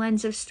 through the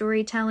lens of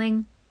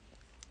storytelling.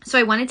 So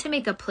I wanted to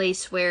make a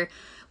place where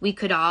we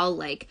could all,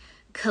 like,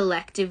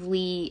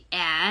 collectively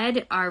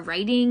add our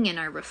writing and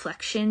our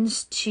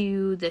reflections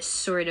to this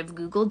sort of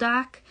Google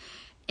Doc.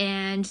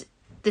 And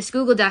this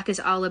Google Doc is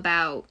all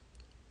about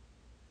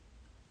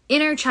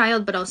inner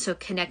child, but also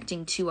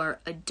connecting to our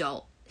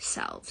adult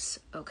selves,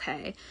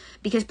 okay?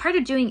 Because part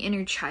of doing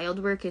inner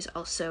child work is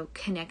also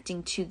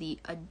connecting to the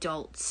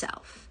adult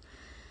self.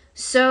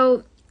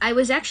 So I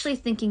was actually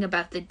thinking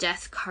about the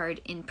death card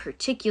in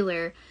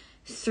particular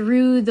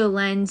through the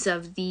lens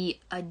of the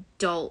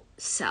adult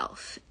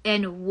self.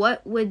 And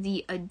what would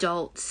the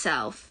adult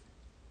self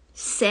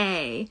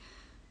say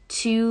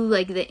to,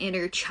 like, the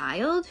inner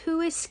child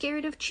who is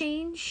scared of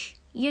change,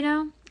 you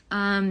know?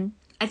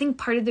 I think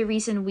part of the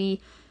reason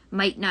we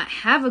might not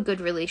have a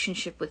good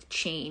relationship with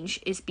change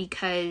is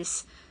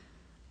because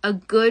a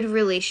good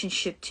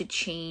relationship to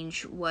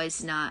change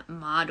was not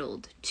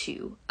modeled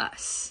to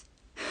us.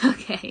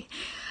 Okay.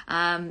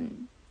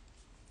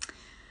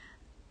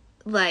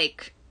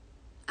 Like,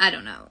 I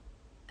don't know.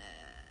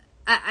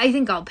 I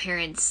think all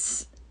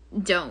parents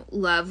don't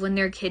love when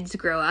their kids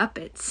grow up.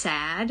 It's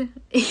sad,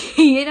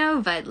 you know,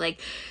 but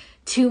like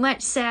too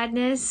much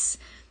sadness,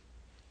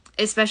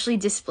 especially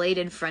displayed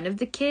in front of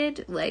the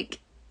kid, like,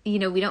 you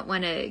know, we don't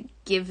want to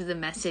give the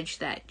message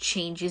that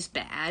change is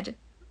bad,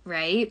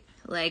 right?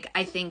 Like,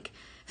 I think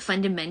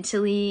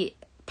fundamentally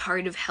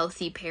part of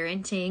healthy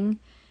parenting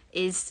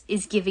is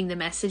giving the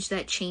message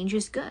that change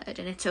is good,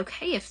 and it's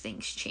okay if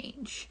things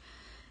change.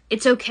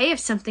 It's okay if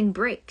something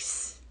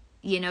breaks.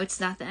 You know, it's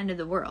not the end of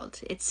the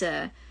world. It's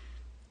a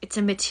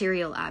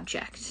material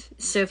object.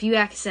 So if you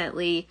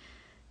accidentally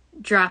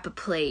drop a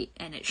plate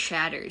and it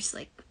shatters,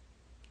 like,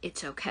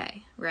 it's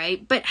okay,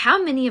 right? But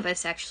how many of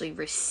us actually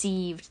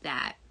received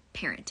that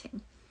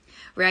parenting,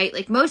 right?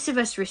 Like, most of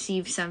us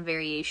received some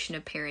variation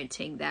of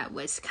parenting that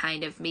was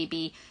kind of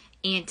maybe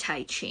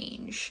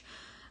anti-change.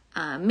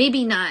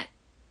 Maybe not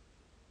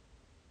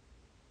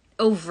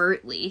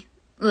overtly.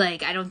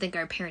 Like, I don't think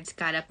our parents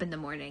got up in the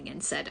morning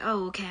and said,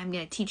 oh, okay, I'm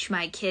going to teach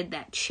my kid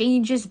that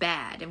change is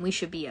bad and we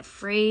should be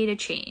afraid of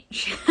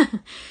change.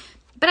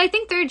 But I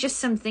think there are just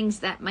some things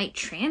that might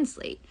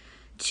translate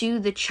to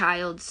the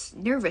child's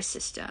nervous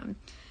system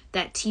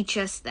that teach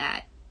us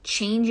that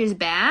change is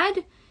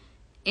bad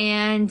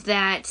and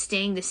that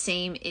staying the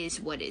same is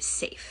what is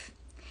safe.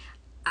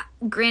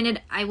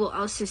 Granted, I will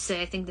also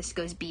say I think this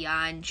goes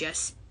beyond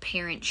just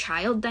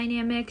parent-child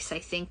dynamics. I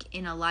think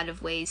in a lot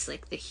of ways,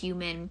 like the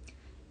human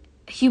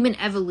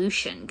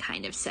evolution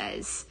kind of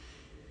says,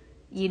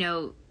 you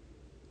know,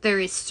 there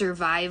is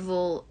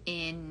survival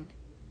in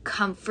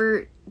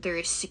comfort, there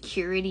is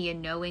security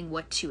in knowing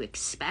what to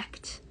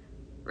expect,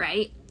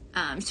 right?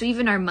 So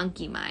even our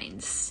monkey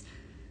minds,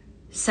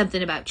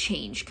 something about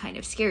change kind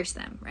of scares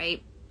them,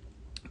 right?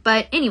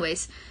 But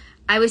anyways,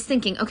 I was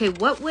thinking, okay,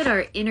 what would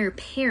our inner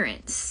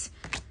parents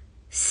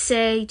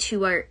say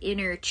to our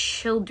inner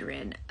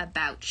children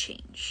about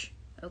change?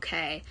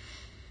 Okay.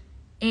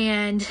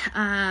 And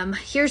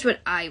here's what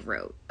I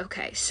wrote.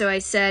 Okay, so I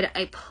said,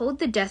 I pulled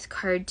the death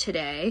card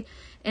today,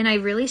 and I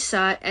really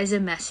saw it as a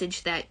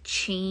message that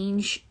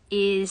change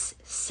is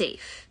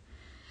safe.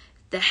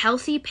 The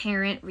healthy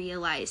parent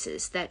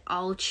realizes that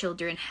all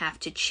children have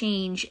to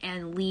change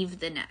and leave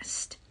the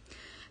nest.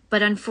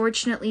 But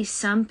unfortunately,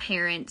 some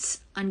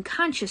parents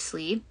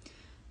unconsciously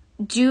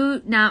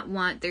do not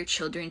want their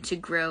children to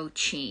grow,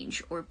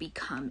 change, or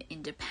become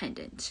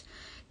independent.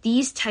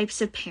 These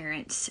types of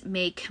parents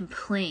may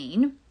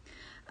complain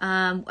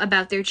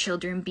about their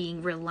children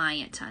being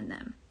reliant on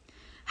them.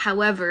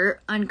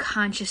 However,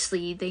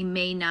 unconsciously, they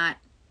may not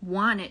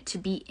want it to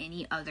be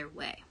any other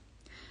way.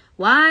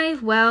 Why?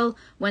 Well,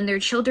 when their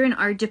children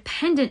are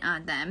dependent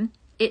on them,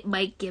 it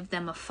might give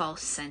them a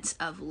false sense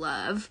of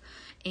love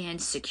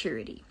and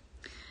security.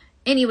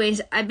 Anyways,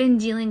 I've been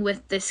dealing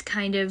with this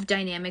kind of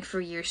dynamic for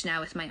years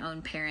now with my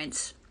own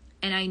parents.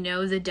 And I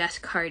know the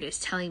death card is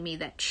telling me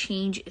that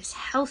change is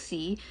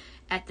healthy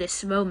at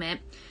this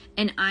moment,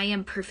 and I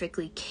am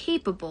perfectly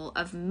capable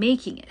of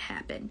making it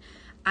happen.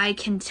 I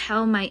can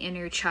tell my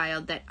inner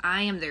child that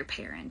I am their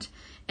parent,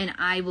 and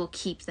I will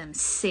keep them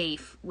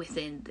safe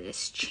within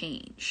this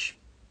change.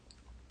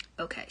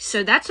 Okay,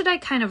 so that's what I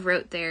kind of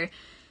wrote there.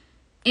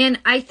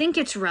 And I think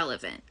it's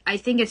relevant. I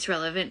think it's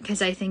relevant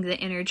because I think the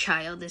inner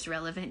child is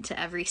relevant to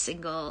every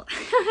single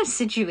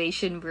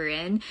situation we're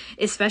in,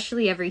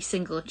 especially every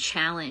single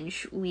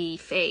challenge we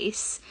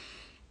face.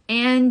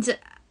 And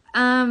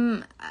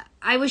I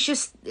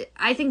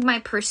think my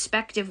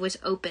perspective was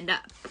opened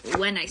up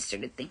when I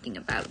started thinking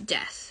about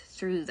death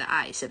through the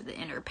eyes of the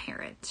inner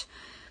parent.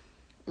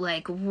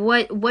 Like,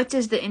 what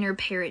does the inner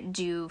parent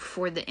do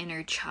for the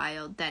inner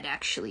child that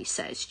actually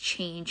says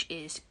change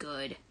is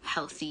good,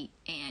 healthy,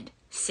 and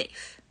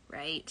safe,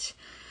 right?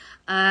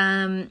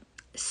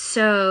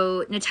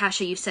 So,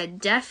 Natasha, you said,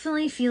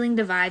 definitely feeling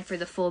the vibe for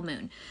the full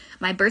moon.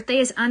 My birthday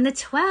is on the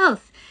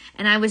 12th,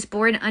 and I was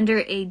born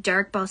under a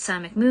dark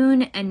balsamic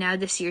moon, and now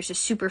this year's a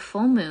super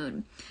full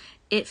moon.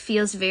 It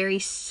feels very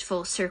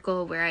full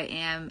circle where I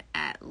am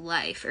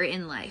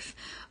in life.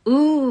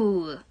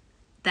 Ooh,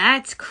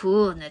 that's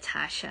cool,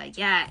 Natasha.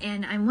 Yeah,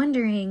 and I'm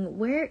wondering,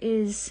 where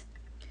is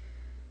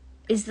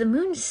the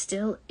moon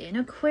still in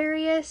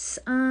Aquarius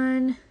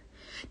on...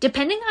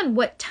 Depending on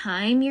what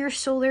time your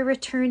solar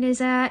return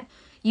is at,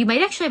 you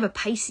might actually have a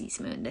Pisces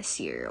moon this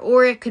year,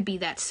 or it could be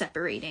that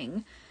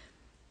separating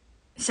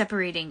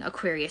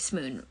Aquarius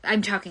moon.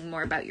 I'm talking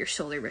more about your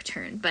solar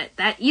return, but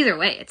that either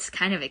way, it's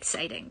kind of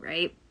exciting,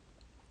 right?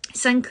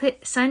 Sun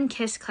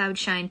Kiss Cloud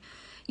Shine,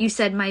 you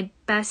said my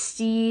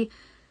bestie,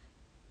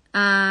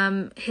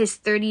 his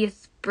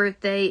 30th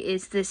birthday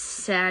is this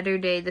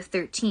Saturday the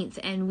 13th,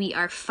 and we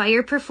are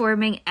fire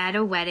performing at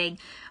a wedding.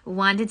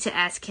 Wanted to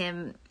ask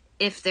him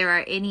if there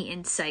are any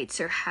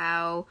insights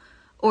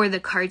or the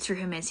cards for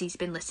him as he's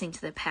been listening to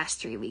the past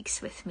 3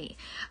 weeks with me.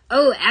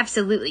 Oh,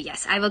 absolutely,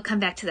 yes. I will come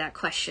back to that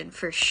question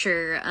for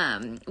sure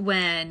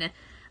when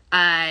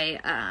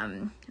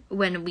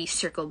we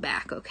circle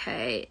back,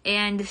 okay?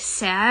 And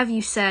Sav,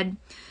 you said,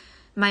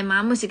 my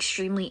mom was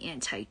extremely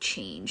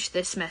anti-change.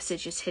 This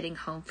message is hitting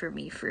home for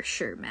me for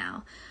sure,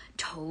 Mal.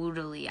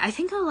 Totally. I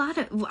think a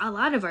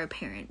lot of our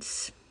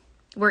parents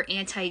were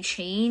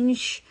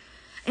anti-change.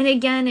 And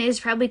again, it is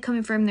probably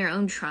coming from their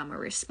own trauma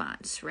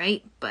response,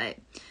 right? But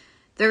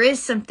there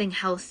is something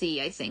healthy,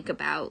 I think,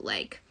 about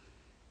like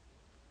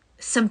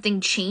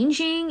something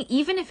changing,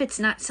 even if it's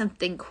not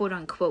something quote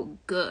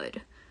unquote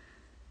good,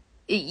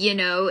 you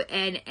know,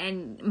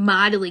 and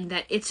modeling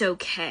that it's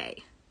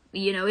okay.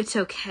 You know, it's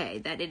okay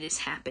that it is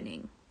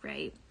happening,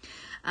 right?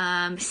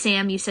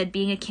 Sam, you said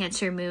being a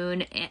Cancer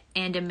moon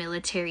and a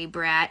military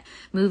brat,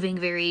 moving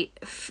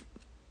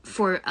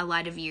for a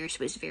lot of years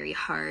was very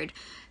hard.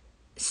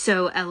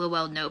 So,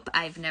 LOL, nope,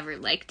 I've never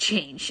liked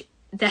change.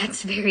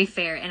 That's very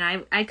fair,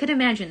 and I could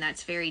imagine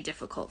that's very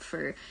difficult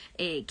for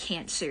a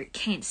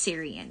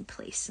Cancerian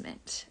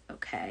placement,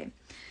 okay?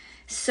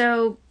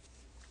 So,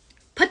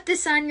 put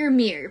this on your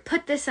mirror,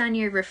 put this on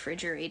your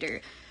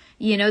refrigerator.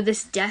 You know,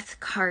 this death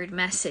card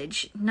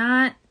message,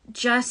 not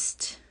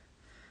just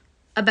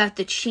about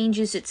the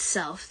changes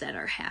itself that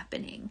are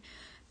happening,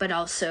 but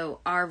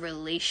also our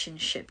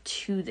relationship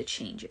to the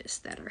changes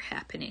that are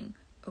happening,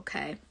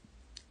 okay?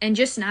 And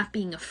just not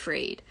being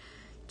afraid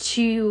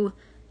to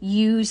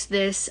use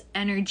this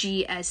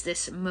energy as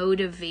this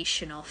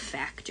motivational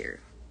factor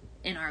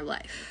in our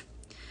life.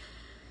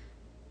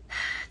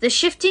 The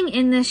shifting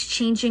in this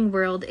changing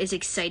world is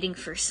exciting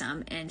for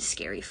some and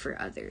scary for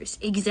others.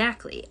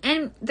 Exactly.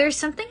 And there's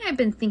something I've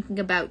been thinking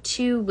about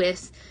too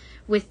with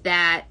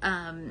that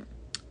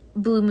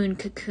Blue Moon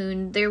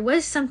Cocoon. There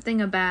was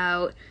something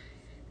about,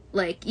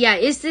 like, yeah,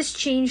 is this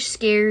change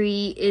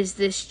scary? Is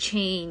this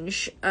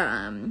change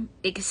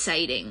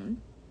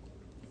exciting?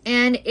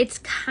 And it's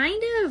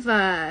kind of,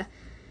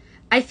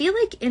 I feel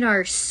like in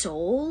our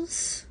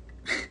souls,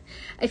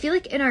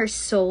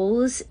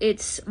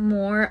 it's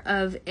more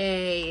of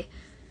a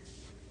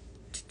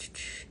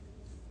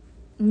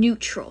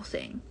neutral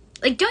thing.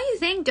 Like, don't you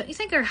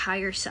think our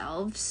higher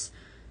selves,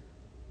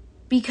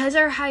 because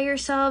our higher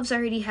selves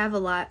already have a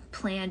lot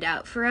planned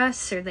out for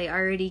us, or they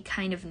already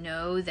kind of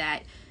know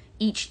that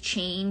each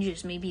change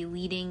is maybe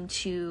leading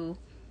to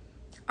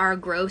our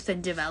growth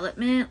and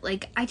development?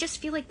 Like, I just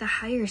feel like the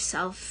higher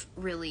self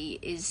really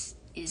is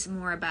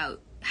more about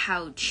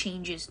how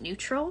change is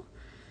neutral,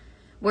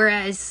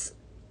 whereas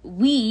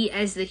we,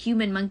 as the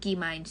human monkey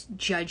mind,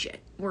 judge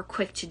it. We're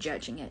quick to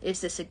judging it.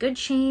 Is this a good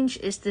change?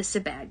 Is this a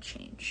bad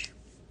change?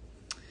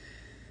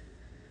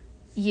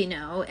 You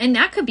know, and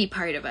that could be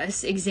part of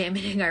us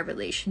examining our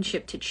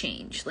relationship to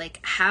change. Like,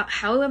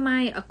 how am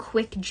I a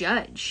quick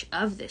judge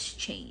of this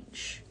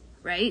change,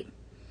 right?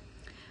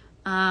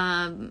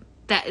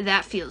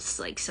 That feels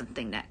like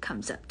something that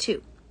comes up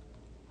too.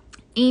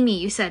 Amy,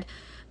 you said,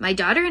 my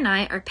daughter and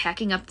I are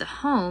packing up the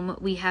home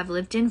we have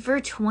lived in for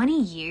 20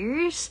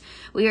 years.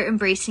 We are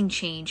embracing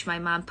change. My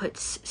mom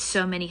puts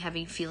so many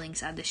heavy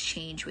feelings on this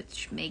change,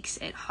 which makes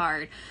it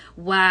hard.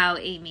 Wow,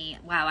 Amy.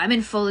 Wow, I'm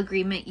in full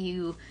agreement.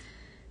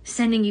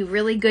 Sending you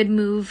really good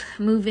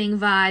moving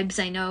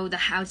vibes. I know the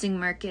housing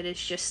market is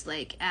just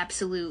like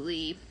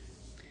absolutely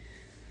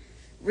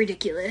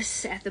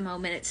ridiculous at the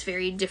moment. It's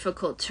very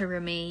difficult to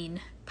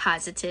remain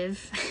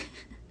positive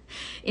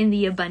in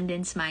the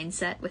abundance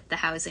mindset with the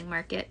housing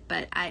market,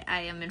 but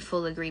I am in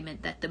full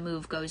agreement that the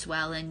move goes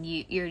well and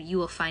you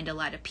will find a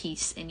lot of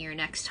peace in your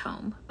next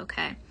home,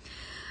 okay?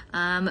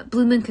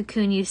 Blue Moon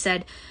Cocoon, you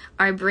said,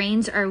 our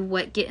brains are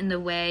what get in the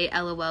way,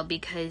 LOL,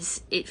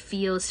 because it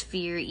feels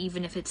fear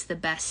even if it's the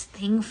best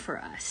thing for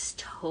us.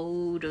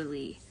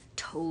 Totally.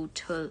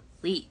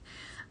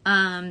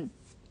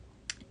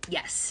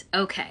 Yes,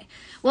 okay.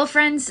 Well,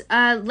 friends,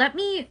 let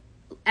me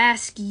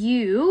ask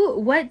you,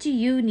 what do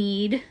you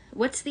need?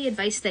 What's the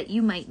advice that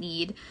you might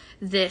need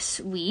this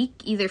week,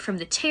 either from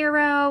the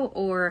tarot,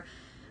 or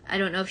I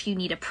don't know if you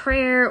need a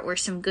prayer or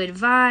some good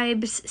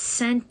vibes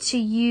sent to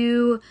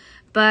you,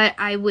 but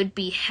I would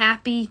be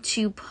happy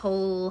to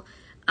pull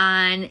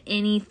on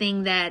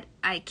anything that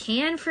I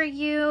can for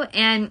you.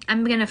 And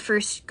I'm going to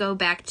first go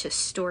back to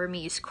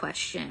Stormy's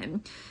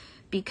question,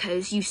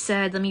 because you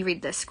said, let me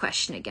read this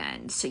question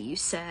again. So you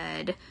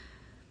said,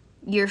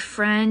 your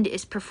friend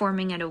is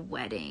performing at a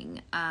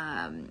wedding,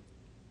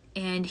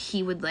 and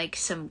he would like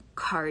some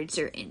cards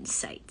or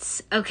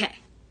insights. Okay,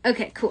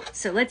 cool.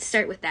 So let's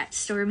start with that.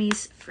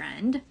 Stormy's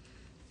friend.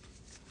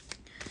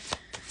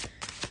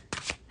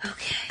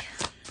 Okay.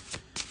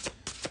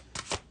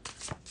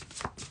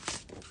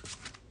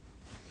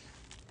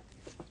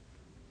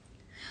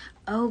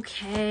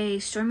 Okay,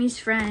 Stormy's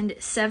friend,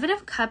 7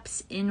 of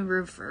Cups in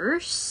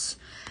reverse.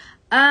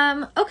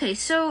 Okay,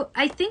 so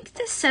I think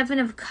the 7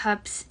 of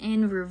Cups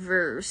in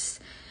reverse,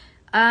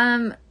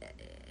 the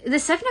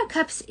 7 of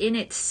Cups in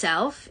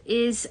itself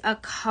is a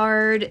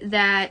card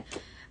that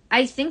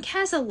I think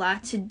has a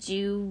lot to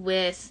do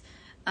with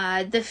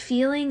the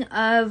feeling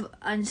of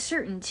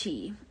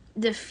uncertainty,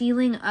 the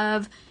feeling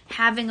of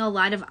having a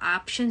lot of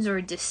options or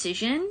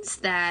decisions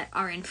that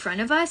are in front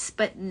of us,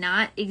 but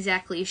not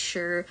exactly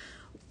sure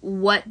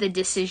what the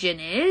decision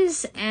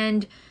is.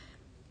 And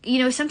you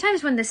know,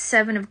 sometimes when the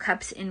 7 of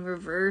Cups in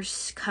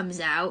reverse comes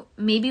out,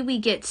 maybe we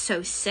get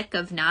so sick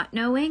of not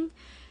knowing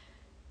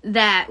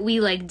that we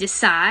like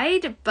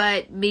decide,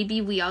 but maybe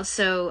we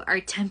also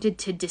are tempted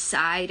to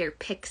decide or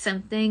pick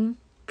something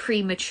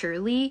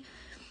prematurely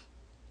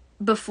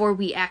before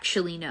we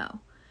actually know.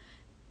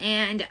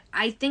 And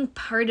I think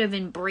part of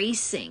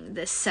embracing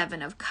the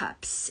 7 of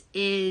Cups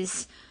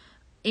is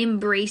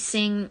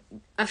embracing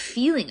a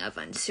feeling of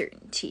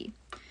uncertainty.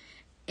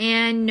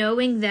 And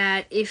knowing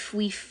that if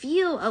we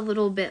feel a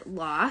little bit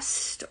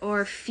lost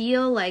or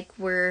feel like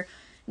we're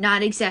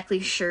not exactly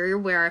sure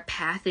where our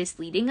path is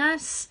leading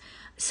us,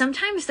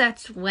 sometimes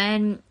that's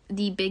when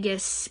the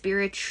biggest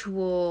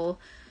spiritual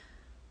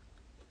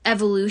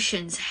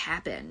evolutions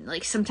happen.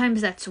 Like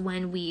sometimes that's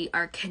when we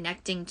are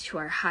connecting to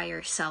our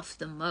higher self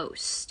the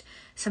most.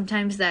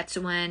 Sometimes that's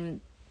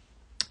when,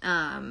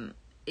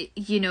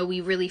 you know,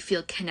 we really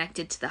feel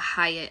connected to the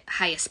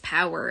highest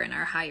power in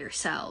our higher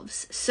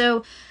selves.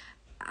 So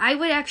I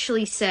would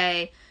actually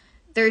say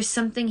there's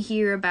something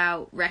here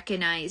about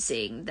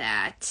recognizing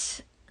that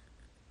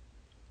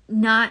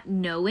not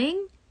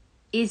knowing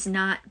is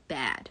not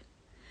bad.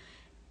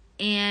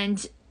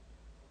 And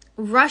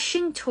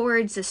rushing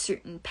towards a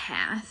certain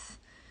path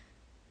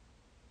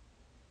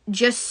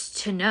just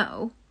to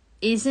know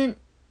isn't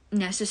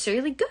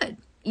necessarily good.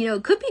 You know,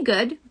 it could be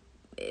good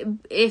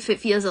if it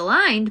feels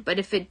aligned, but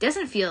if it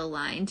doesn't feel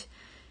aligned,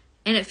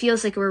 and it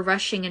feels like we're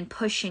rushing and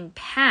pushing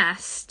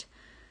past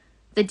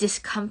the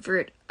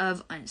discomfort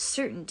of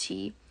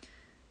uncertainty,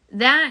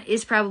 that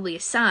is probably a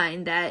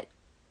sign that,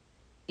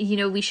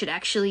 we should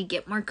actually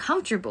get more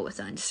comfortable with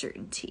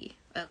uncertainty.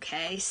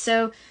 Okay,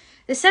 so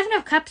the Seven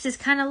of Cups is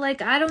kind of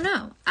like, I don't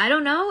know,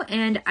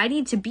 and I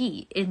need to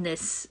be in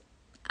this,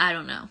 I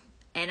don't know,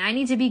 and I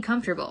need to be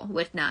comfortable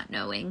with not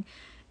knowing,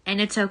 and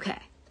it's okay.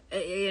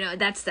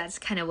 That's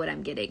kind of what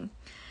I'm getting.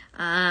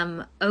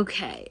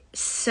 Okay,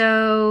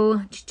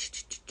 so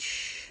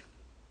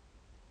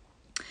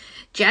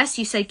Jess,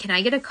 you said, can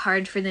I get a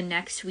card for the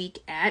next week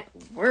at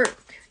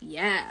work?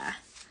 Yeah.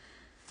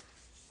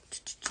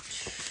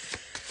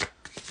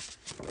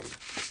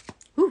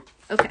 Ooh,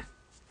 okay.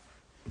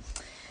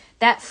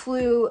 That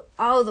flew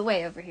all the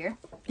way over here.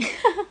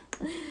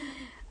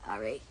 All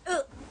right.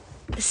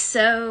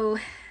 So,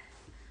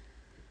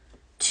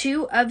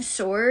 Two of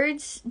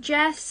Swords,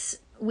 Jess,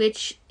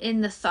 which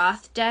in the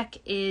Thoth deck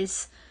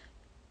is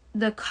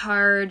the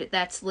card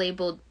that's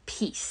labeled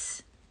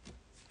Peace.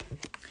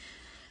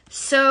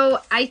 So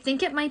I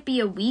think it might be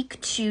a week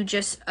to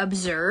just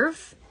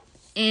observe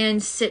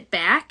and sit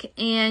back.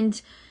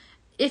 And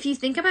if you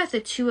think about the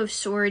Two of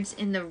Swords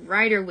in the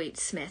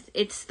Rider-Waite-Smith,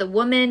 it's the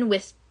woman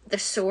with the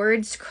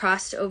swords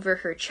crossed over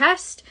her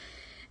chest,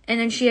 and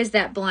then she has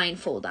that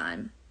blindfold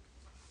on.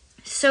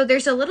 So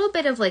there's a little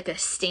bit of like a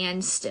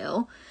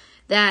standstill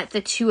that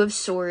the Two of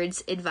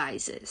Swords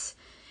advises.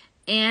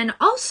 And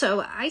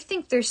also, I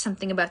think there's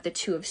something about the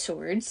Two of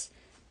Swords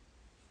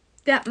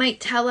that might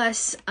tell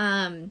us,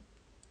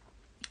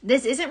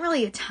 this isn't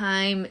really a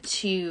time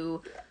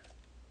to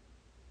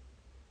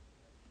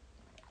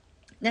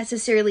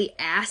necessarily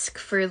ask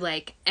for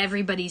like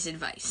everybody's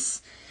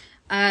advice.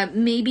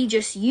 Maybe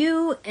just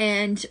you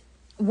and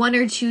one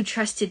or two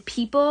trusted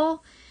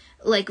people,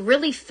 like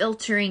really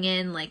filtering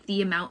in like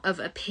the amount of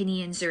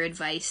opinions or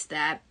advice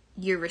that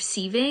you're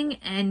receiving,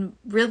 and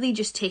really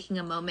just taking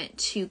a moment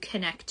to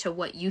connect to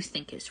what you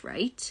think is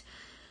right.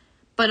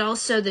 But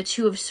also the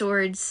Two of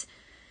Swords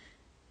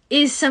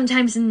is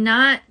sometimes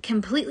not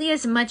completely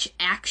as much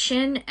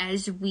action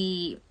as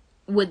we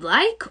would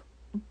like,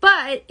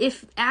 but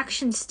if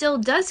action still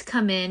does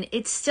come in,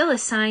 it's still a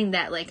sign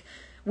that like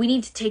we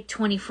need to take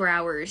 24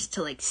 hours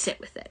to like sit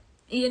with it.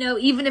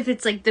 Even if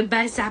it's like the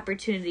best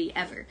opportunity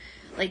ever,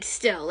 like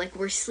still like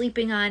we're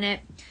sleeping on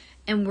it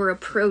and we're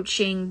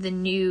approaching the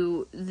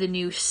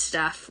new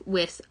stuff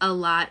with a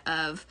lot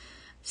of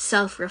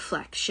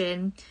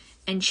self-reflection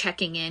and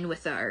checking in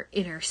with our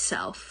inner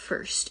self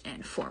first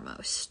and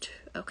foremost.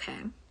 Okay.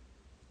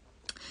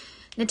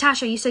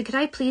 Natasha, you said, could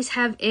I please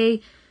have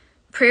a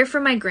prayer for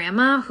my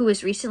grandma who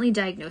was recently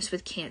diagnosed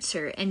with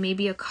cancer, and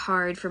maybe a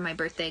card for my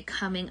birthday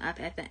coming up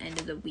at the end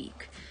of the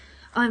week?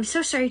 Oh, I'm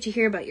so sorry to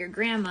hear about your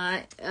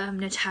grandma,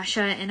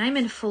 Natasha, and I'm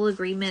in full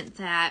agreement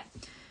that,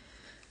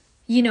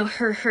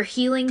 her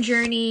healing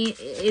journey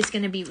is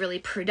going to be really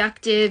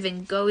productive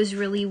and goes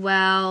really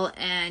well,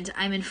 and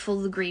I'm in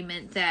full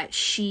agreement that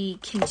she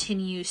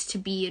continues to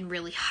be in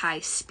really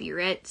high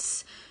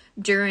spirits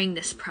during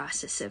this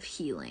process of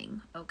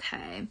healing,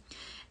 okay?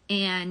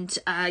 And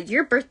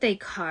your birthday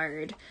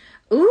card,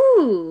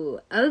 ooh,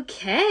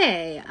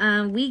 okay.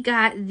 We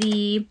got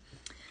the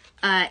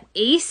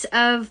Ace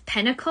of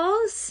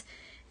Pentacles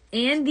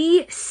and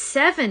the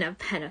Seven of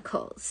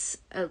Pentacles,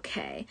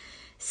 okay?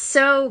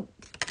 So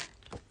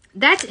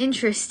that's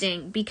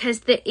interesting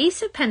because the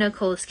Ace of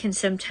Pentacles can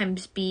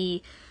sometimes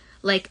be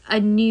like a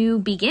new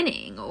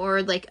beginning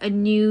or like a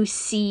new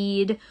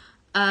seed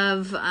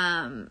of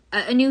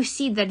a new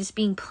seed that is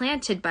being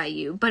planted by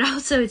you. But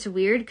also it's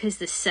weird because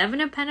the Seven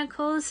of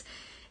Pentacles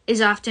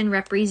is often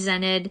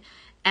represented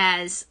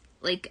as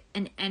like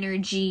an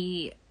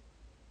energy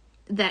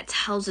that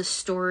tells a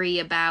story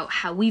about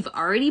how we've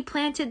already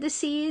planted the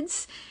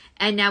seeds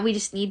and now we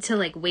just need to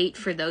like wait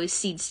for those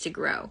seeds to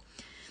grow.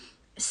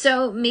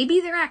 So maybe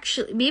you're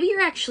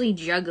actually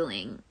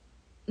juggling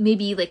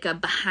maybe like a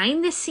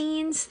behind the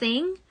scenes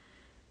thing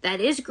that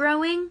is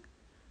growing,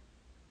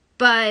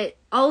 but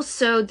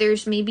also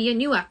there's maybe a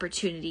new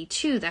opportunity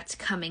too that's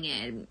coming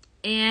in.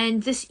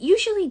 And this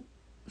usually,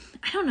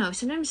 I don't know,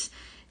 sometimes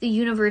the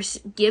universe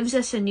gives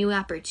us a new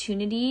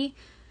opportunity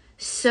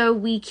so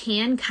we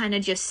can kind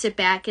of just sit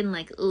back and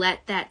like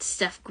let that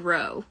stuff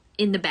grow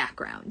in the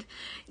background.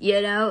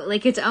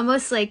 Like it's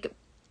almost like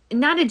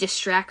not a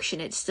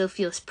distraction, it still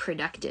feels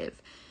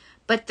productive.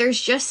 But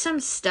there's just some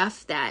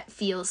stuff that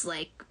feels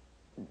like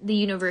the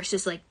universe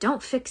is like,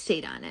 don't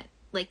fixate on it.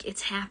 Like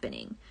it's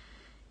happening.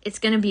 It's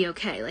going to be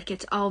okay. Like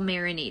it's all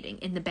marinating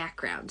in the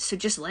background. So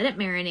just let it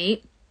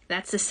marinate.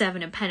 That's the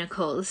Seven of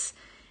Pentacles.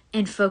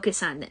 And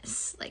focus on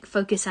this. Like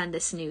focus on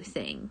this new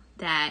thing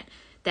that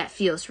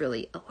feels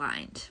really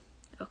aligned.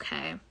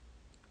 Okay.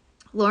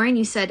 Lauren,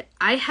 you said,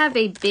 I have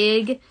a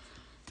big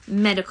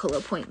medical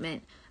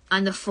appointment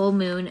on the full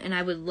moon and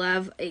I would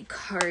love a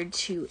card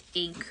to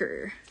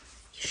anchor.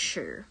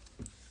 Sure.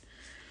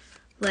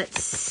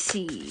 Let's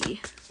see.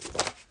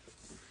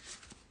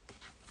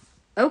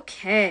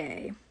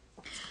 Okay,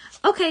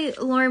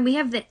 Lauren, we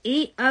have the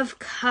Eight of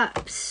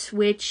Cups,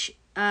 which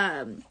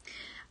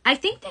I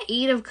think the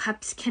Eight of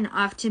Cups can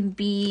often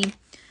be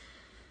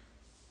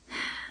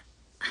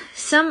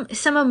some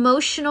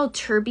emotional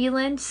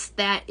turbulence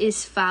that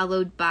is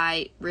followed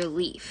by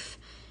relief.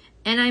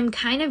 And I'm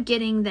kind of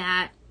getting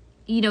that,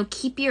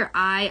 keep your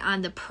eye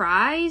on the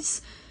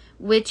prize,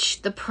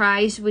 which the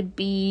prize would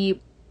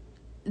be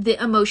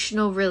the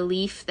emotional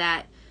relief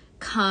that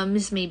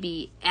comes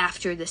maybe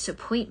after this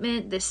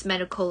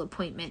medical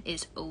appointment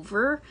is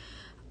over.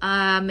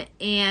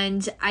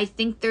 And I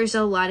think there's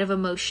a lot of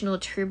emotional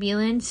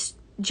turbulence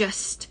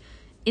just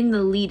in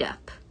the lead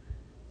up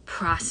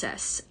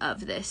process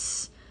of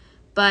this.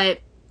 But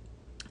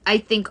I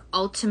think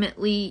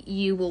ultimately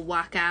you will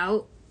walk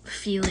out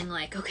feeling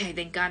like, okay,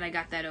 thank God I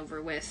got that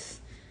over with.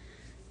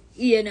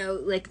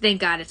 Thank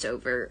God it's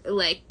over.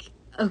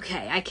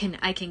 Okay, I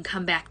can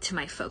come back to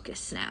my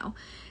focus now.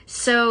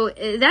 So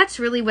that's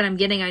really what I'm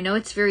getting. I know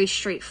it's very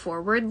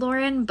straightforward,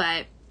 Lauren,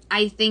 but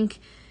I think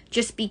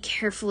just be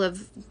careful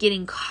of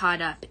getting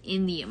caught up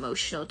in the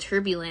emotional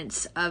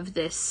turbulence of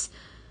this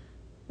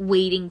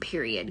waiting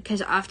period,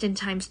 because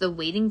oftentimes the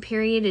waiting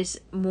period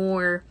is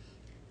more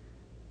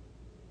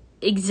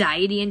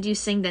anxiety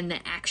inducing than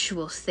the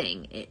actual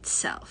thing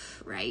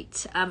itself,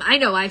 right? I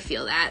know I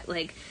feel that,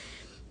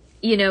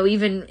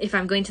 even if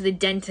I'm going to the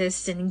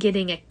dentist and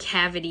getting a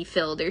cavity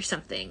filled or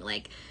something,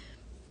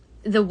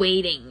 the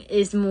waiting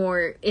is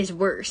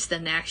worse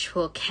than the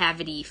actual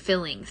cavity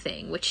filling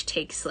thing, which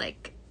takes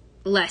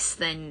less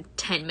than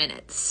 10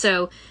 minutes.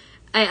 So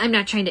I'm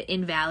not trying to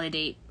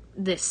invalidate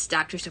this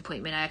doctor's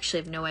appointment. I actually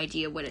have no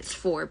idea what it's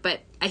for,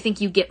 but I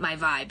think you get my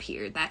vibe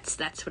here. That's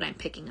what I'm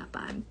picking up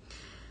on.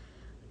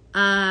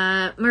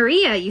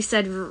 Maria, you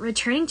said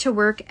returning to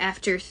work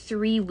after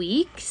 3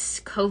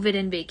 weeks, COVID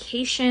and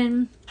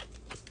vacation,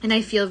 and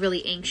I feel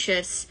really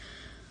anxious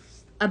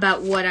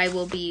about what I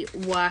will be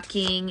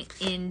walking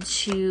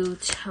into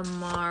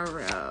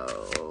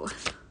tomorrow.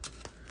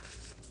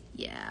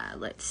 Yeah,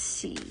 let's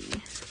see.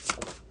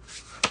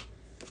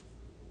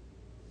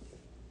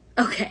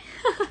 Okay.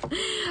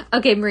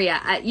 Okay,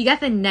 Maria, you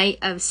got the Knight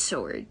of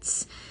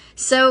Swords.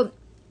 So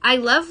I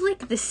love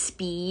the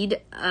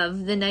speed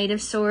of the Knight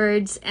of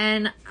Swords,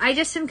 and I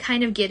just am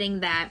kind of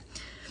getting that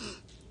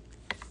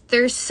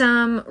there's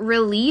some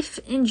relief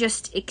in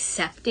just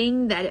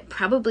accepting that it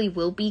probably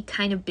will be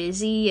kind of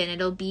busy and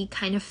it'll be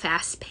kind of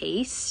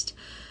fast-paced.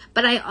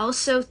 But I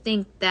also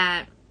think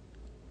that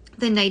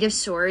the Knight of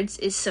Swords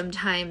is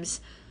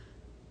sometimes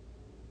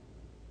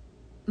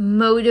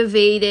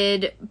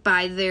motivated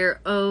by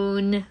their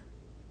own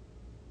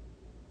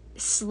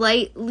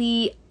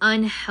slightly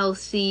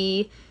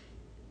unhealthy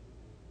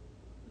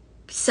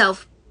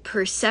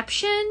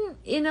self-perception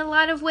in a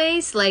lot of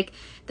ways.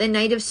 The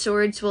Knight of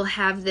Swords will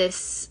have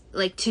this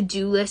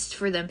to-do list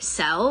for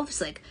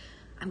themselves,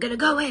 I'm gonna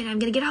go in, I'm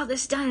gonna get all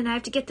this done, and I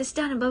have to get this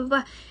done, and blah blah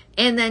blah.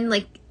 And then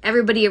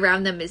everybody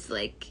around them is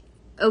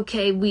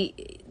okay,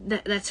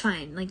 that's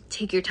fine,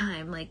 take your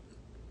time,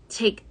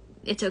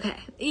 it's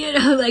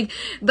okay,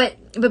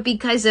 but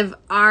because of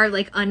our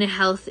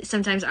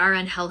sometimes our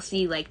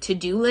unhealthy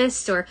to-do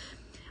list, or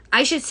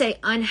I should say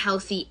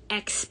unhealthy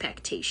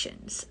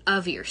expectations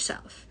of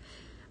yourself,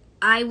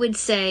 I would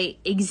say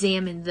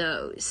examine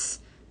those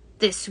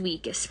this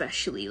week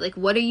especially.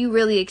 What are you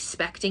really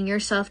expecting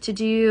yourself to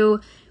do?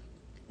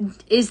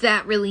 Is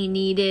that really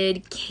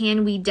needed?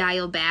 Can we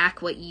dial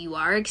back what you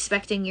are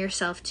expecting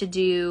yourself to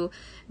do,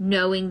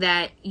 knowing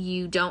that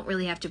you don't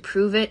really have to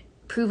prove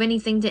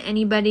anything to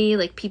anybody?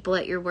 People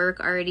at your work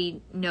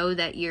already know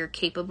that you're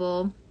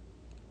capable.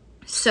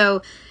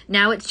 So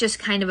now it's just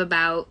kind of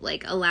about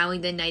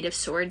allowing the Knight of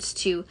Swords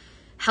to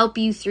help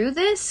you through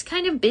this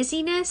kind of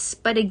busyness,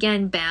 but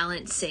again,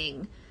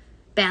 balancing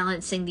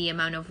the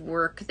amount of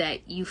work that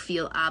you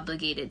feel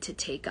obligated to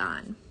take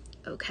on.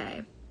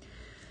 Okay.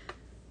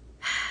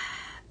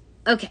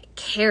 Okay,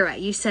 Kara,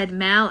 you said,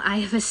 Mal, I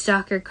have a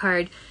stalker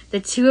card. The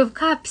Two of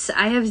Cups.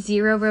 I have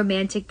 0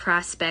 romantic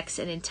prospects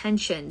and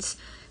intentions,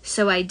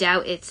 so I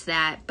doubt it's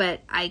that,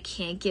 but I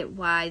can't get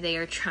what they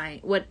are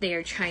trying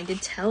to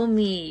tell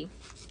me.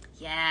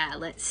 Yeah,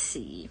 let's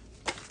see.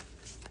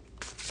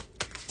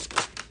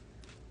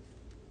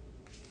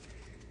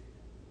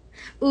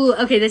 Ooh,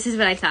 okay, this is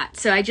what I thought.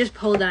 So I just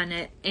pulled on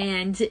it,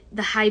 and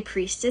the High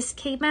Priestess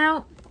came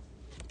out.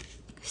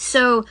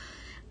 So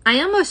I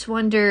almost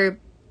wonder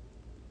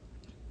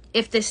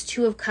if this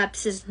Two of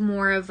Cups is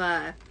more of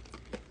a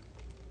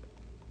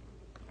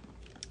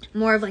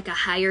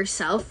higher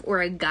self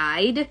or a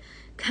guide,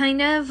 kind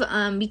of,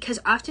 because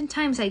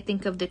oftentimes I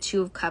think of the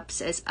Two of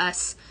Cups as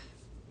us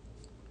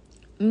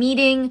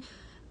meeting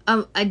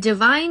a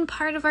divine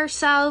part of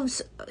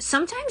ourselves.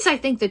 Sometimes I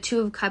think the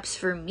Two of Cups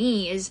for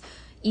me is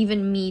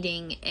even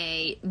meeting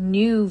a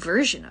new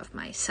version of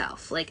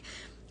myself.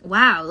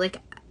 Wow,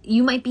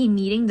 you might be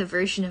meeting the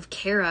version of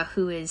Kara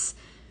who is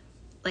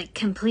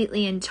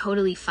completely and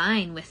totally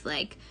fine with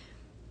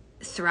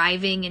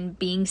thriving and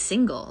being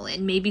single,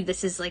 and maybe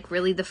this is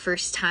really the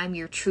first time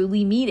you're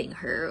truly meeting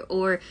her,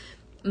 or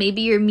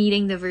maybe you're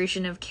meeting the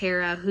version of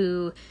Kara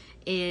who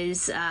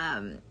is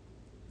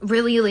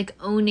really like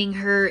owning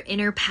her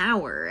inner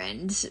power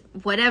and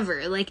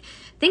whatever. Like,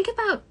 think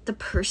about the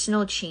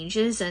personal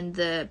changes and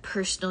the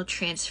personal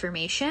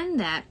transformation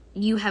that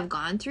you have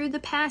gone through the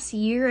past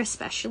year,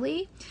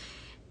 especially.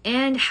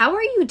 And how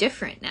are you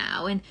different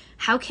now? And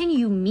how can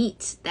you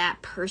meet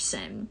that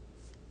person?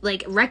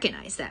 Like,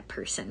 recognize that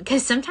person?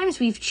 Because sometimes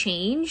we've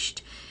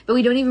changed, but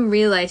we don't even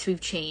realize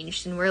we've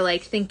changed. And we're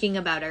like thinking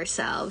about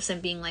ourselves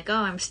and being like, oh,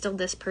 I'm still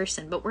this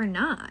person, but we're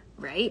not,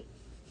 right?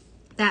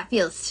 That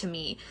feels to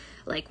me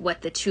like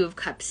what the Two of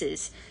Cups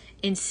is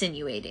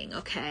insinuating,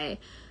 okay?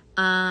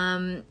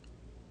 And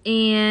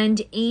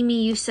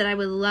Amy, you said, I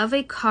would love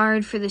a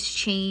card for this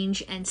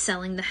change and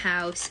selling the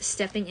house,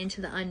 stepping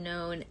into the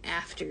unknown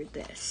after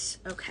this.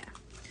 Okay.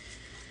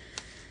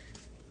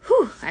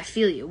 Whew, I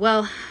feel you.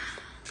 Well,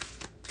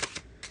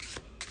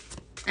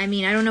 I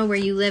mean, I don't know where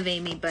you live,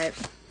 Amy, but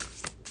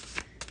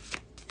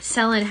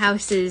selling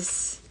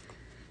houses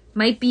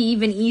might be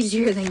even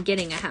easier than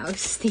getting a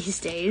house these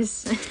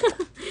days.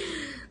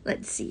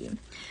 Let's see.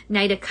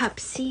 Knight of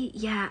Cups. See,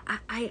 yeah,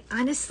 I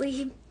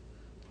honestly,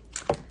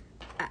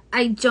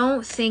 I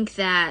don't think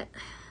that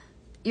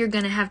you're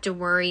going to have to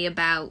worry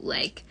about,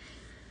 like,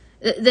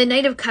 the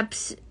Knight of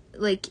Cups,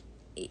 like,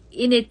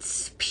 in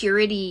its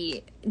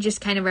purity,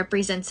 just kind of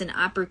represents an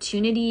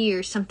opportunity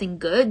or something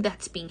good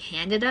that's being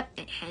handed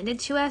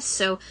to us.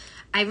 So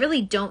I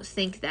really don't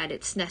think that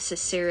it's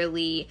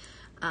necessarily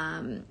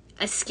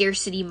a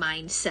scarcity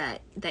mindset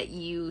that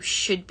you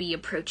should be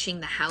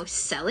approaching the house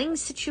selling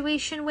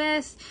situation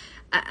with.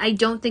 I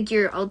don't think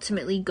you're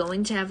ultimately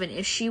going to have an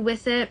issue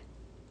with it.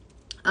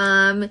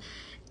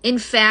 In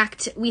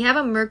fact, we have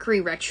a Mercury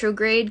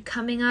retrograde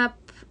coming up,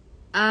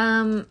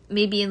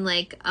 maybe in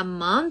like a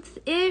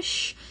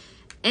month-ish,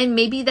 and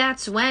maybe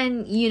that's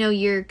when, you know,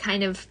 you're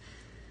kind of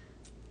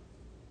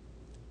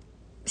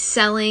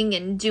selling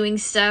and doing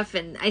stuff.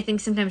 And I think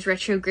sometimes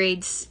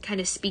retrogrades kind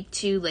of speak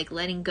to like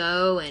letting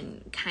go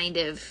and kind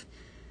of,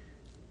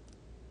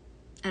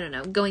 I don't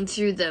know, going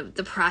through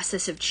the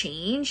process of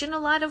change in a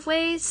lot of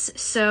ways.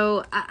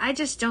 So I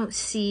just don't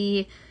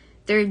see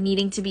there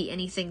needing to be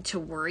anything to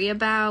worry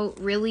about.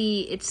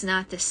 Really, it's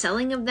not the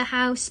selling of the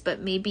house, but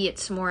maybe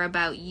it's more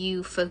about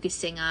you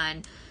focusing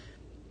on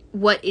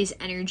what is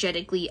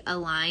energetically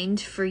aligned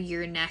for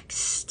your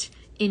next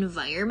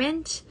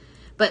environment.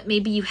 But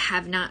maybe you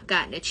have not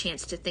gotten a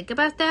chance to think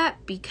about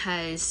that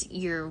because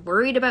you're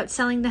worried about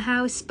selling the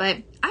house. But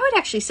I would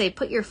actually say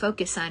put your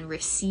focus on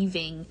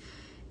receiving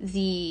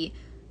the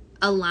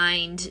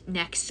aligned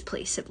next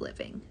place of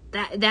living.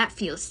 That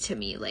feels to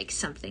me like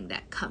something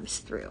that comes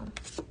through.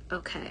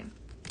 Okay.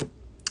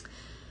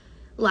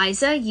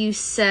 Liza, you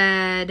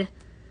said,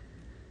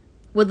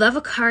 would love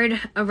a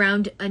card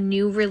around a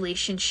new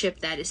relationship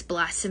that is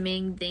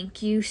blossoming.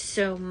 Thank you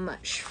so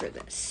much for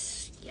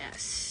this.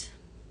 Yes.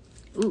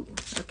 Ooh,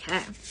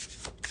 okay.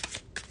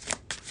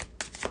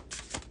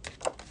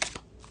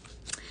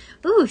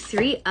 Ooh,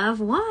 3 of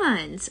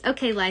Wands.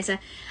 Okay, Liza.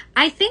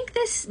 I think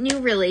this new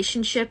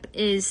relationship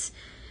is,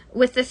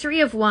 with the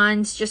 3 of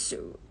Wands, just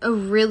a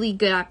really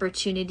good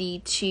opportunity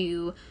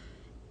to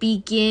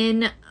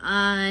begin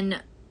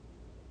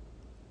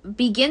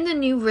the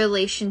new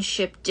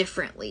relationship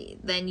differently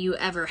than you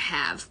ever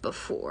have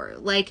before.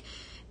 Like,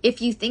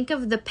 if you think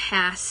of the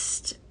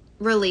past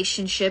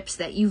relationships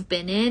that you've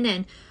been in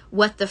and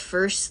what the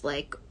first,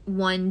 like,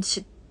 1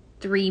 to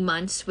 3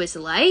 months was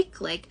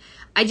like,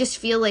 I just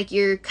feel like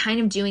you're kind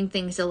of doing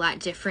things a lot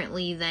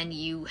differently than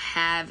you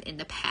have in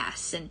the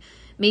past. And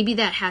maybe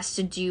that has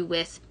to do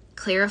with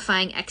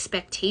clarifying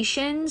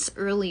expectations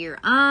earlier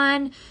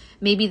on.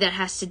 Maybe that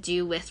has to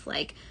do with,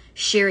 like,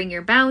 sharing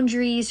your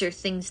boundaries or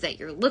things that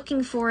you're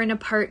looking for in a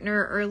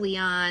partner early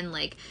on.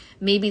 Like,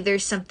 maybe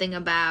there's something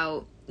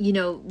about, you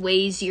know,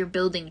 ways you're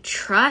building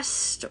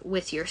trust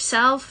with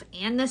yourself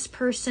and this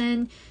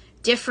person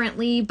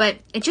differently, but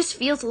it just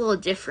feels a little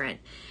different.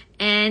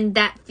 And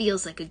that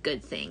feels like a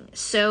good thing.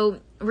 So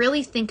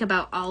really think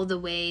about all the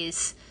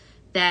ways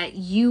that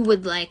you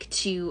would like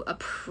to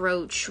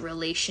approach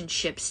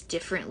relationships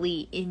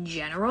differently in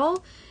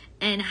general,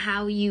 and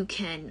how you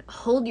can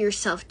hold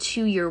yourself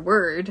to your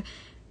word,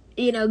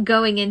 you know,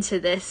 going into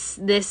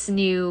this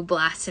new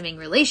blossoming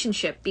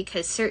relationship.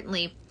 Because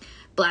certainly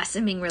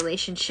blossoming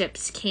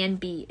relationships can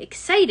be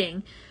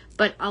exciting,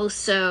 but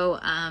also,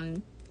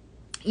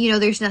 you know,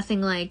 there's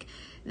nothing like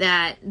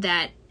that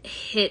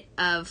hit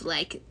of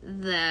like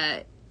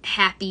the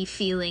happy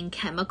feeling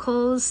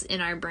chemicals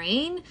in our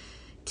brain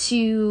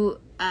to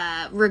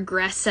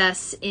regress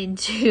us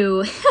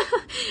into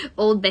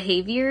old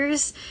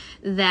behaviors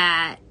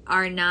that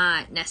are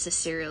not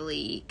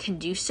necessarily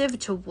conducive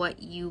to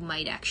what you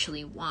might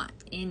actually want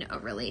in a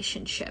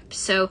relationship.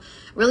 So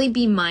really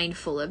be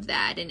mindful of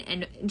that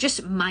and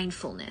just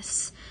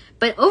mindfulness.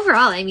 But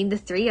overall, I mean, the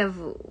 3 of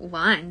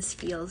Wands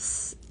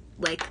feels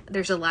like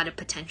there's a lot of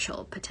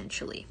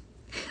potentially.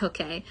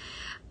 Okay.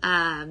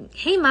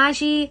 Hey,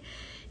 Maji,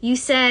 you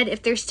said,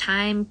 if there's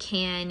time,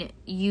 can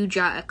you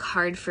draw a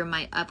card for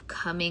my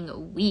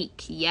upcoming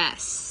week?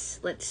 Yes,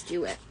 let's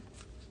do it.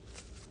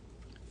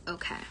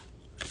 Okay.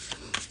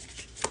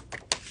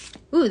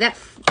 Ooh, that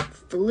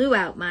flew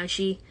out,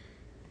 Maji.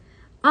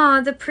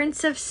 Aw, the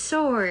Prince of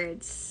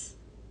Swords.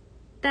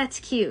 That's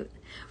cute.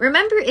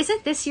 Remember,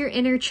 isn't this your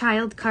inner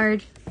child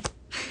card?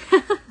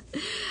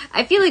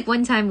 I feel like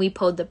one time we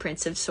pulled the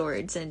Prince of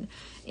Swords and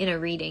in a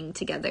reading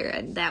together,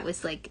 and that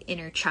was like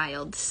inner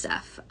child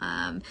stuff.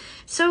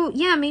 So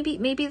yeah,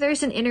 maybe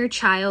there's an inner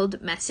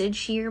child message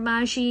here,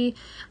 Maji.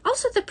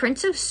 Also, the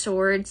Prince of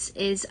Swords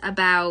is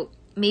about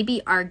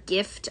maybe our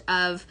gift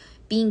of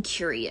being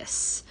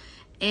curious.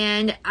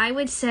 And I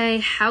would say,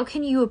 how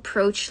can you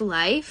approach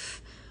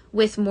life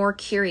with more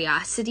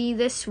curiosity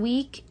this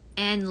week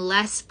and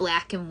less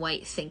black and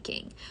white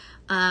thinking?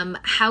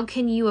 How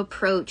can you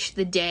approach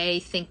the day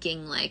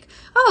thinking like,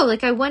 oh,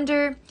 like I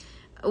wonder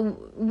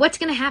what's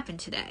going to happen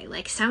today?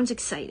 Like, sounds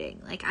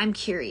exciting. Like, I'm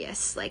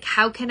curious. Like,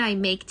 how can I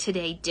make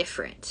today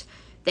different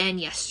than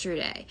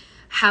yesterday?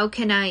 How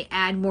can I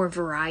add more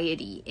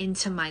variety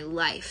into my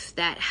life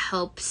that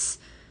helps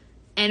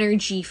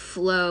energy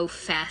flow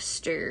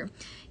faster?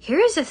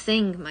 Here's a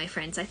thing, my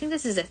friends. I think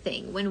this is a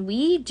thing. When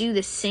we do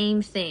the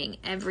same thing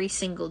every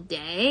single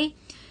day,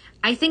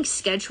 I think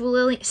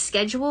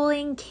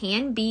scheduling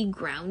can be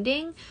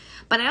grounding,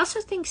 but I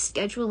also think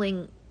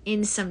scheduling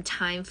in some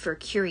time for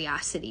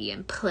curiosity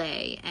and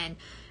play and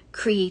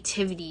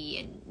creativity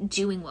and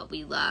doing what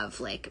we love.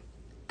 Like,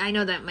 I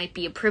know that might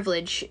be a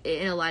privilege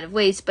in a lot of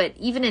ways, but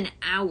even an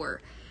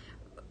hour,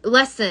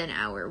 less than an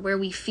hour, where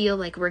we feel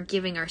like we're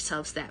giving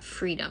ourselves that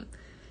freedom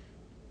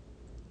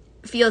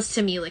feels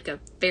to me like a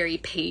very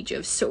Page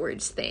of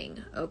Swords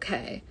thing,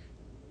 okay?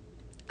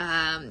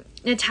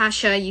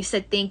 Natasha, you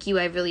said, thank you.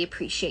 I really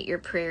appreciate your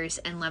prayers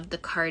and love the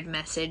card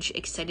message.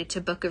 Excited to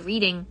book a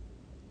reading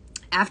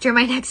after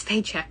my next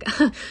paycheck.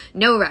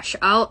 No rush.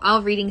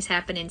 All readings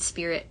happen in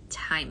spirit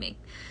timing.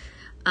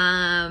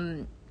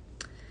 And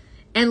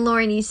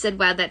Lauren, you said,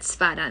 wow, that's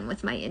spot on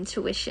with my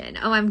intuition.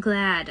 Oh, I'm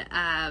glad.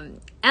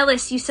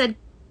 Ellis, you said,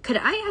 could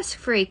I ask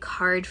for a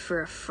card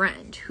for a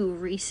friend who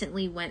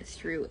recently went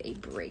through a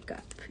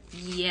breakup?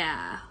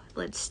 Yeah,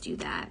 let's do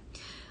that.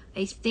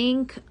 I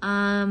think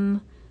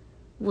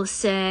we'll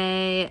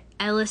say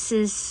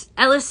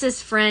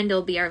Ellis's friend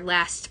will be our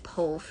last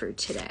poll for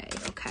today.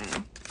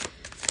 Okay.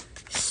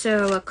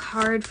 So a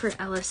card for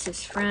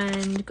Ellis's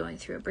friend going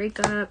through a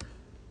breakup.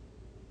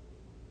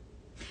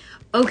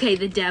 Okay,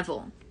 the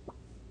Devil.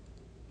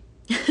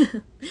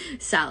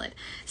 solid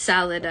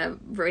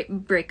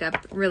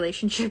breakup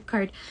relationship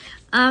card.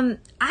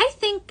 I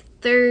think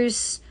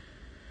there's,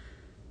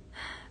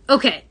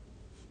 okay,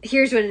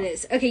 here's what it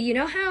is. Okay, you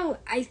know how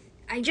I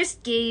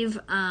just gave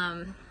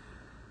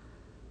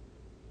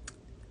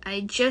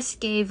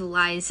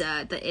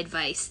Liza the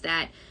advice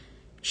that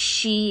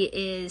she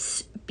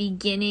is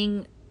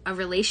beginning a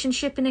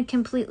relationship in a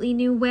completely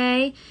new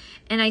way,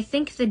 and I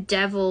think the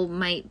Devil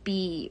might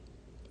be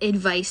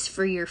advice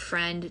for your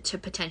friend to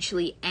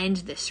potentially end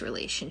this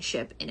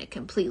relationship in a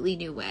completely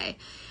new way.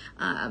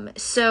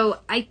 So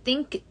I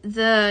think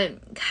the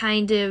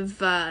kind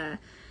of, and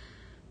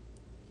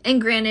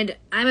granted,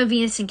 I'm a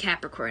Venus in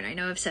Capricorn. I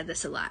know I've said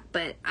this a lot,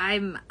 but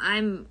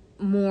I'm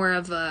more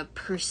of a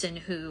person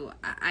who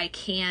I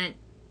can't,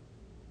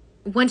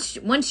 once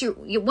you're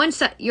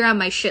on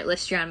my shit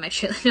list, you're on my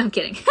shit list. No, I'm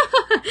kidding.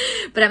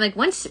 But I'm like,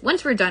 once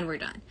we're done, we're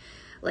done.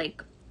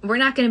 Like, we're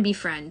not going to be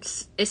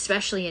friends,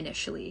 especially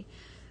initially.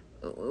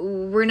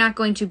 We're not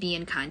going to be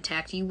in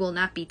contact. You will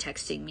not be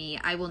texting me.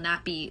 I will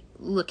not be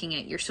looking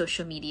at your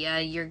social media.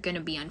 You're going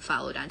to be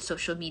unfollowed on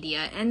social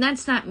media. And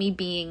that's not me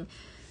being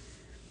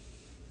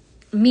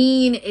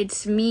mean.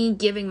 It's me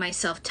giving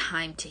myself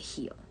time to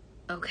heal.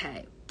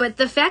 Okay. But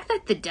the fact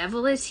that the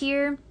Devil is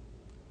here,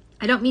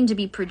 I don't mean to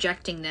be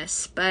projecting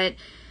this, but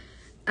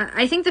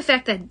I think the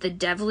fact that the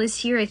Devil is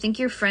here, I think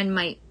your friend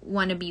might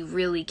want to be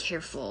really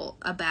careful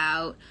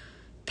about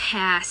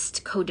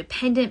past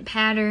codependent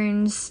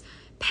patterns,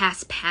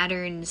 past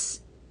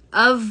patterns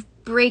of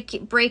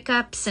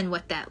breakups and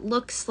what that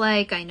looks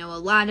like. I know a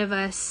lot of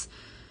us,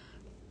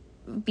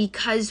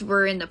 because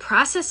we're in the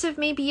process of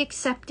maybe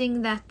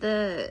accepting that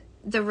the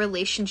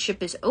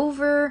relationship is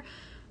over,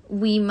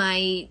 we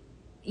might,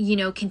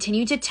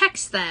 continue to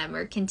text them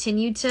or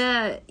continue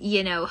to,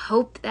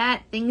 hope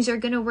that things are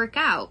going to work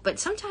out. But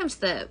sometimes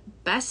the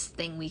best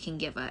thing we can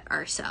give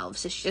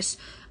ourselves is just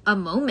a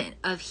moment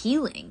of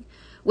healing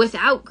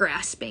without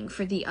grasping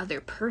for the other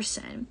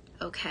person.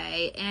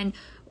 Okay. And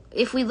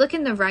if we look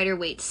in the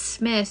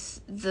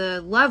Rider-Waite-Smith,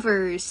 the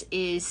Lovers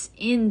is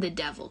in the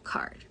Devil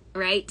card,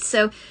 right?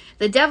 So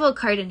the Devil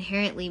card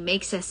inherently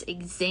makes us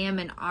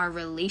examine our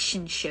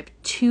relationship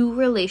to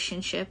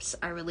relationships,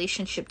 our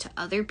relationship to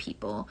other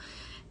people.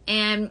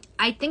 And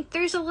I think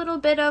there's a little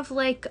bit of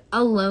like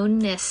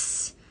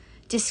aloneness,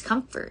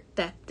 discomfort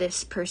that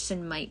this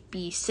person might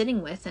be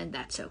sitting with, and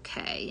that's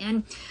okay.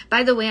 And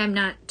by the way, I'm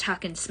not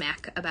talking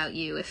smack about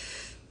you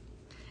if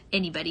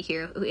anybody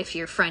here, if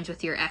you're friends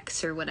with your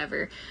ex or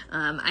whatever.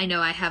 I know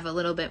I have a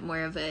little bit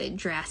more of a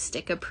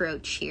drastic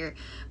approach here,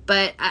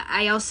 but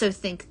I also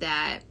think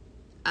that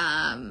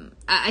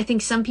I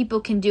think some people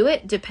can do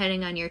it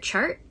depending on your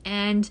chart,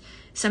 and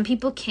some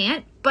people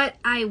can't. But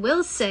I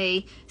will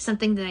say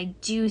something that I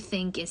do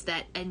think is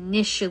that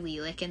initially,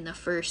 like in the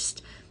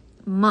first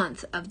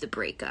month of the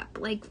breakup,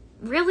 like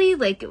really,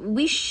 like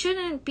we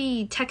shouldn't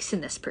be texting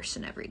this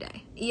person every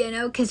day, you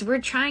know, because we're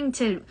trying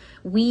to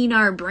wean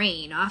our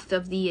brain off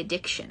of the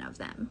addiction of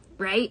them,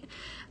 right?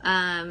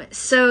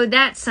 So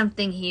that's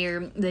something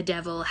here, the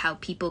devil, how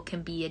people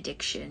can be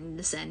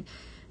addictions,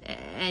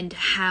 and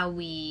how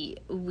we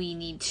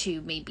need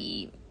to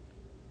maybe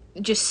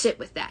just sit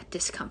with that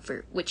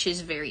discomfort, which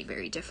is very,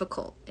 very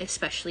difficult,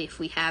 especially if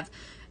we have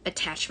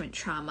attachment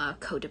trauma,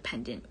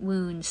 codependent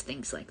wounds,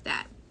 things like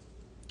that.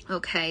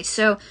 Okay,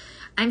 so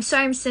I'm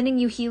sorry I'm sending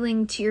you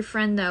healing to your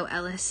friend, though,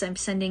 Ellis. I'm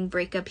sending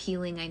breakup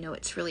healing. I know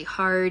it's really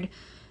hard,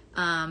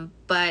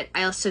 but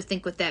I also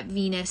think with that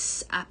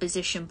Venus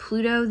opposition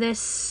Pluto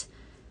this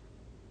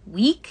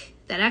week,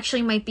 that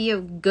actually might be a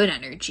good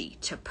energy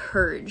to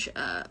purge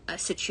a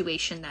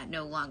situation that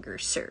no longer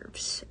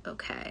serves.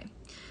 Okay.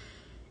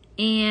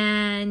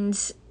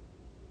 And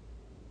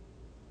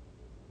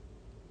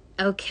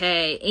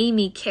okay,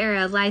 Amy,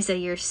 Kara, Liza,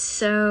 you're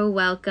so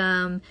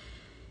welcome.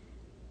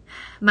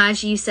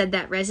 Maji, you said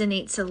that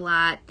resonates a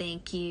lot.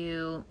 Thank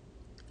you.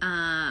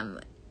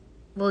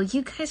 Well,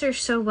 you guys are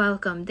so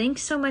welcome.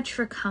 Thanks so much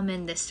for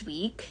coming this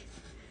week.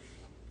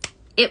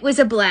 It was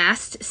a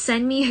blast.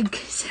 Send me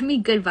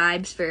good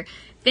vibes for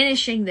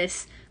finishing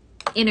this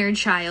inner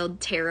child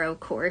tarot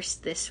course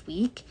this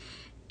week.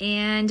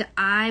 And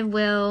I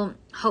will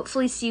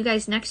hopefully see you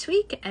guys next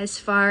week as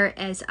far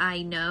as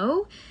I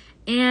know.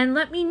 And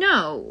let me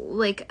know,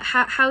 like,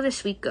 how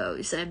this week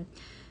goes.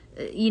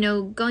 You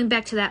know, going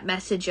back to that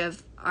message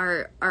of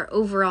our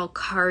overall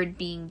card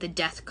being the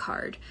Death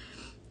card.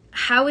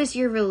 How is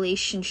your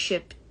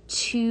relationship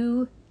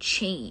to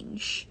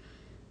change?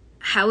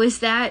 How is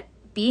that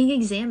being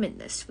examined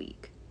this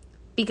week?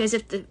 Because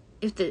if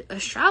the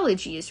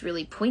astrology is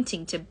really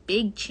pointing to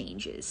big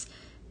changes,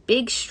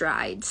 big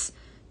strides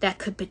that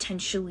could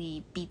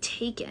potentially be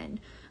taken,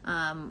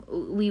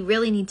 we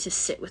really need to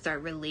sit with our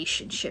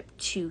relationship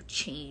to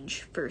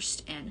change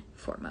first and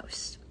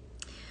foremost.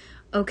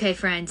 Okay,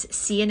 friends,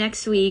 see you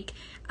next week.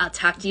 I'll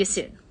talk to you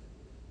soon.